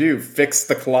want him to do? Fix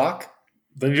the clock?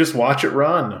 Then you just watch it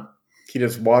run. He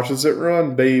just watches it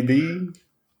run, baby.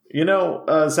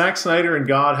 Zack Snyder and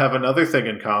God have another thing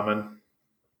in common.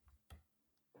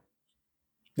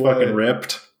 What? Fucking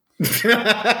ripped.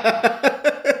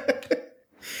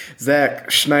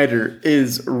 Zack Snyder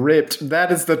is ripped.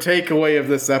 That is the takeaway of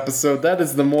this episode. That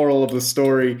is the moral of the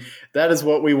story. That is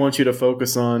what we want you to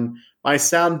focus on. My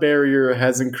sound barrier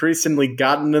has increasingly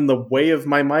gotten in the way of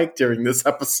my mic during this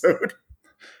episode.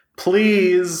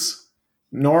 Please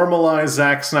normalize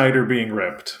Zack Snyder being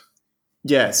ripped.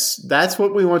 Yes, that's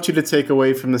what we want you to take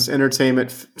away from this failing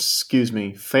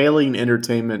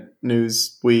entertainment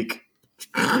news week.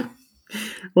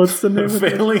 What's the name of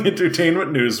it? Failing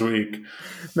Entertainment Newsweek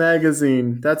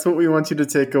magazine. That's what we want you to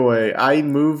take away. I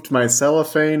moved my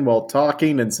cellophane while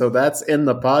talking, and so that's in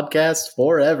the podcast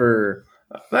forever.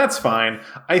 That's fine.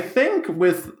 I think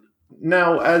with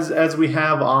now, as we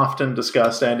have often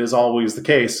discussed and is always the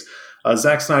case,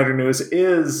 Zack Snyder news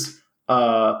is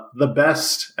the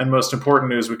best and most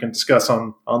important news we can discuss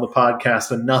on the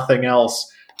podcast, and nothing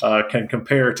else can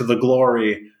compare to the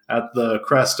glory at the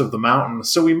crest of the mountain.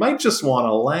 So we might just want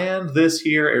to land this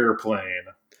here airplane.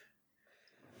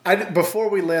 Before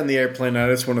we land the airplane, I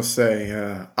just want to say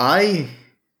I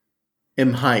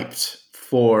am hyped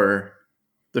for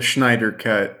the Snyder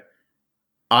Cut.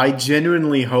 I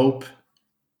genuinely hope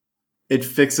it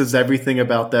fixes everything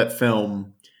about that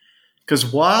film.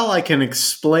 Because while I can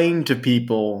explain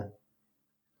people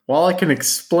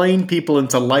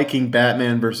into liking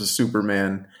Batman versus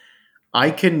Superman,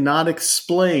 I cannot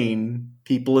explain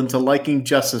people into liking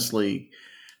Justice League.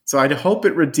 So I hope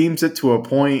it redeems it to a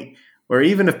point where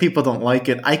even if people don't like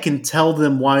it, I can tell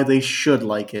them why they should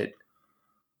like it.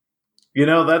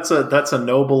 That's a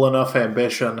noble enough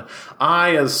ambition.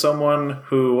 I, as someone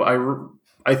who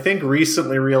I think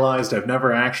recently realized I've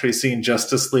never actually seen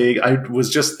Justice League. I was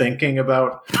just thinking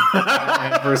about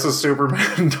Batman versus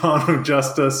Superman: Dawn of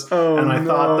Justice, and I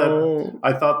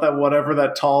thought that whatever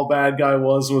that tall bad guy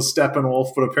was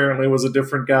Steppenwolf, but apparently it was a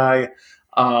different guy.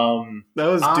 That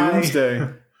was Doomsday.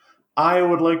 I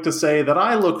would like to say that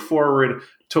I look forward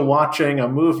to watching a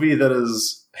movie that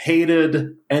is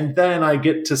hated, and then I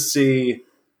get to see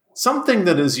something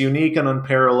that is unique and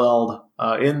unparalleled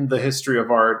in the history of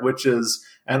art, which is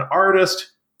an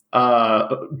artist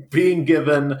being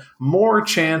given more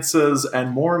chances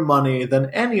and more money than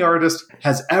any artist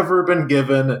has ever been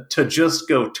given to just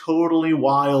go totally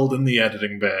wild in the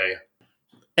editing bay.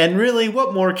 And really,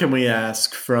 what more can we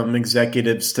ask from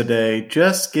executives today?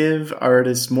 Just give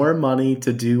artists more money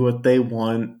to do what they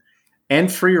want and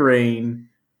free reign,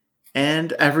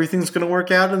 and everything's going to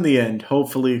work out in the end.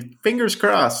 Hopefully, fingers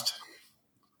crossed.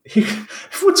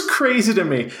 What's crazy to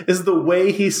me is the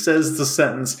way he says the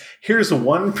sentence. Here's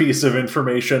one piece of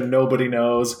information nobody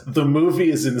knows. The movie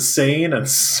is insane and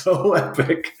so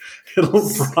epic.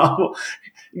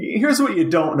 Here's what you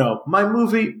don't know. My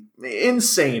movie,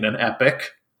 insane and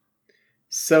epic.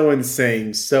 So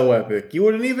insane, so epic. You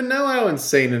wouldn't even know how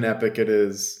insane and epic it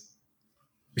is.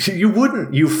 You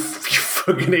wouldn't, you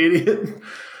fucking idiot.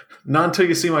 Not until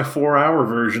you see my 4-hour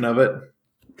version of it.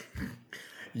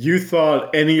 You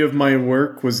thought any of my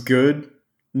work was good?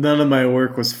 None of my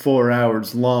work was 4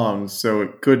 hours long, so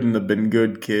it couldn't have been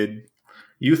good, kid.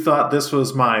 You thought this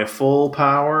was my full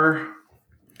power?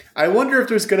 I wonder if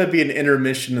there's going to be an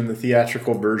intermission in the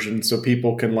theatrical version so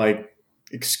people can,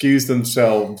 excuse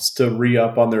themselves to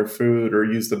re-up on their food or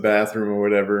use the bathroom or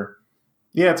whatever.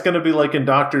 Yeah, it's going to be like in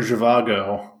Dr.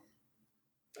 Zhivago.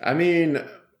 I mean,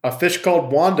 A Fish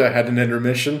Called Wanda had an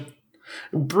intermission.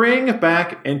 Bring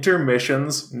back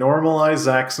intermissions. Normalize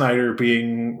Zack Snyder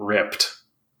being ripped.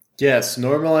 Yes,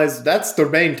 normalize. That's the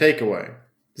main takeaway.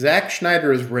 Zack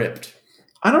Snyder is ripped.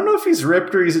 I don't know if he's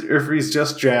ripped or if he's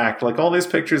just jacked. Like, all these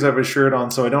pictures have his shirt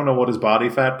on, so I don't know what his body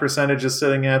fat percentage is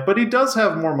sitting at, but he does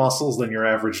have more muscles than your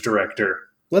average director.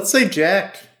 Let's say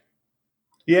jacked.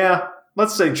 Yeah,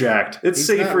 let's say jacked. It's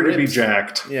safer to be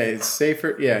jacked. Yeah, it's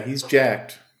safer. Yeah, he's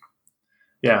jacked.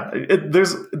 Yeah,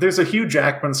 there's a Hugh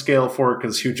Jackman scale for it,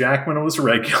 because Hugh Jackman was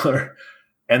regular,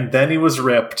 and then he was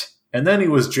ripped, and then he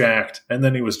was jacked, and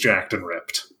then he was jacked and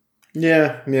ripped.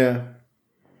 Yeah.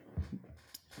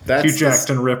 That's Hugh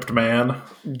jacked and ripped man.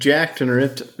 Jacked and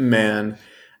ripped man.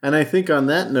 And I think on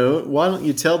that note, why don't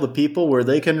you tell the people where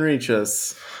they can reach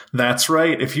us? That's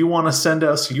right. If you want to send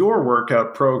us your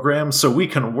workout program so we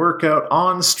can work out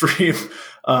on stream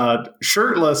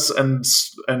shirtless and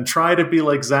try to be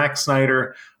like Zack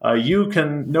Snyder, you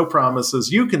can, no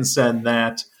promises, you can send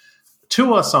that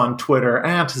to us on Twitter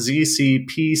at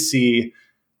ZCPCWHJ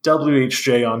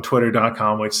on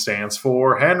Twitter.com, which stands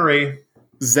for Henry.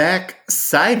 Zack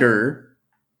Cider.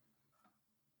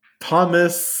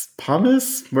 Pumice?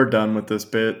 We're done with this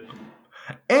bit.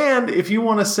 And if you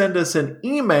want to send us an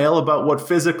email about what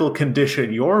physical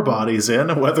condition your body's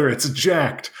in, whether it's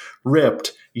jacked,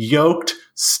 ripped, yoked,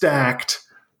 stacked,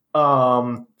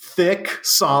 thick,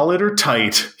 solid, or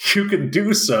tight, you can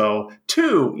do so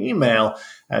to email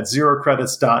at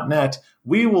zerocredits.net.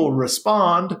 We will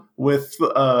respond with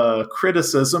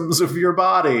criticisms of your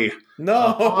body.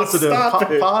 No,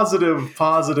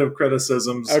 positive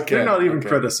criticisms. Okay, they're not even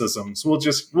criticisms. We'll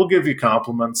give you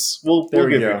compliments. We'll give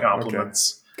you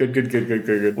compliments. Okay.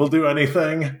 Good. We'll do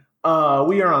anything. We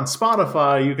are on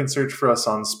Spotify. You can search for us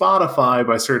on Spotify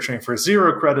by searching for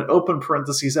Zero Credit, open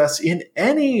parentheses S, in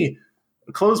any,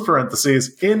 close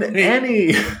parentheses, in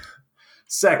any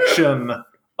section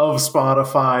of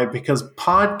Spotify, because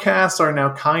podcasts are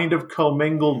now kind of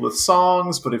commingled with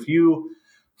songs. But if you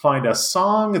find a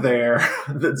song there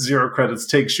that Zero Credits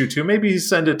takes you to, maybe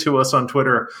send it to us on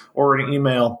Twitter or an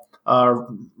email.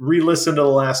 Re-listen to the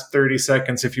last 30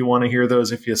 seconds if you want to hear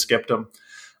those, if you skipped them.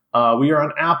 We are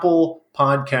on Apple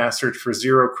Podcast. Search for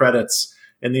Zero Credits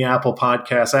in the Apple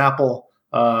Podcast Apple.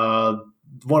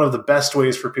 One of the best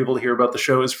ways for people to hear about the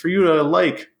show is for you to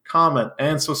like, comment,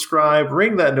 and subscribe.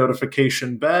 Ring that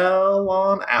notification bell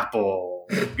on Apple.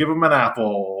 Give them an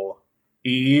apple,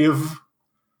 Eve.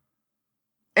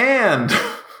 And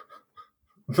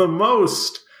the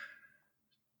most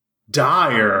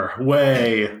dire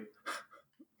way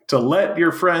to let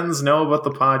your friends know about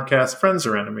the podcast, friends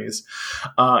or enemies,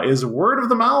 is word of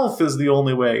the mouth is the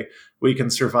only way we can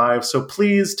survive. So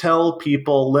please tell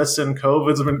people, listen,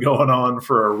 COVID's been going on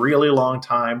for a really long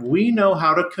time. We know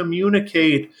how to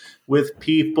communicate with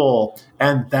people,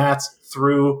 and that's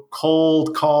through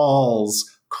cold calls.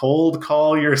 Cold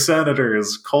call your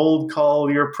senators, cold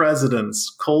call your presidents,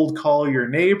 cold call your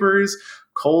neighbors,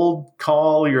 cold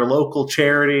call your local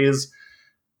charities,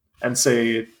 and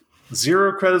say,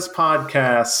 Zero Credits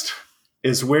Podcast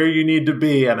is where you need to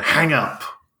be, and hang up.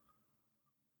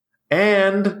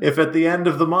 And if at the end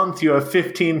of the month you have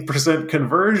 15%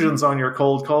 conversions on your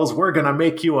cold calls, we're going to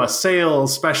make you a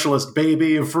sales specialist,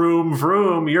 baby. Vroom,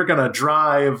 vroom. You're going to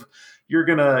drive. You're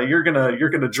going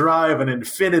to drive an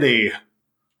Infinity.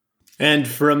 And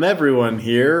from everyone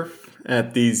here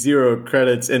at the Zero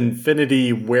Credits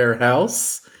Infinity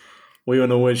Warehouse, we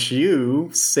want to wish you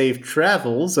safe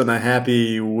travels and a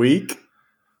happy week.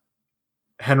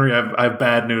 Henry, I have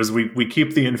bad news. We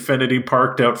keep the Infinity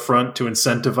parked out front to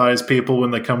incentivize people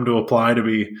when they come to apply to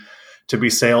be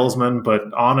salesmen.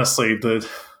 But honestly,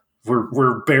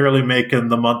 we're barely making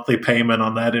the monthly payment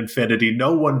on that Infinity.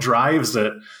 No one drives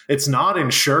it. It's not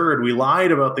insured. We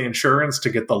lied about the insurance to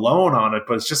get the loan on it,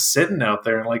 but it's just sitting out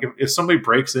there. And like, if somebody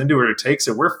breaks into it or takes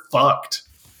it, we're fucked.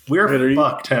 We're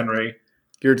fucked, Henry.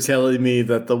 You're telling me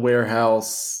that the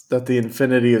warehouse that the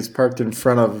Infinity is parked in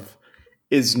front of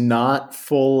is not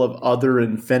full of other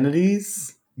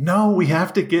Infinities? No, we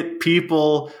have to get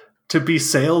people to be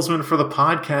salesmen for the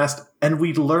podcast, and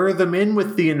we lure them in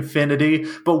with the Infinity,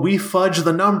 but we fudge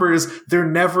the numbers. They're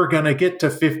never going to get to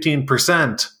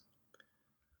 15%.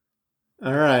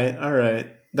 All right.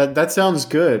 That sounds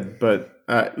good, but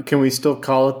can we still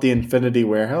call it the Infinity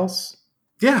Warehouse?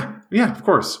 Yeah, of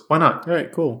course. Why not? All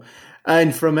right, cool.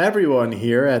 And from everyone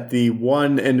here at the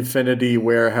One Infinity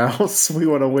Warehouse, we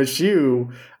want to wish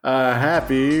you a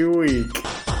happy week.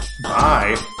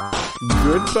 Bye.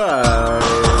 Goodbye.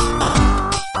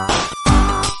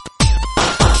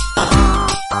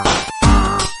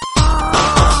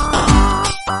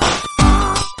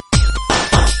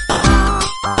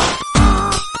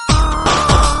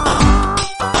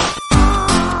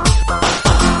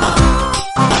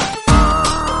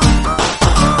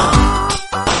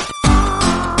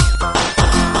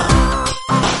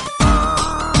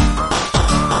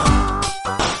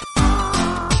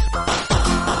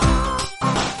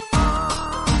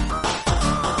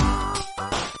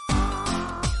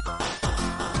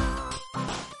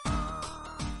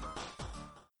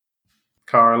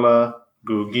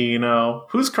 Gugino.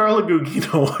 Who's Carla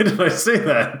Gugino? Why did I say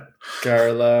that?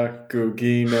 Carla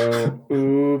Gugino.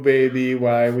 Ooh, baby,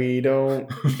 why we don't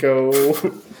go?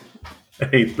 I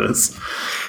hate this.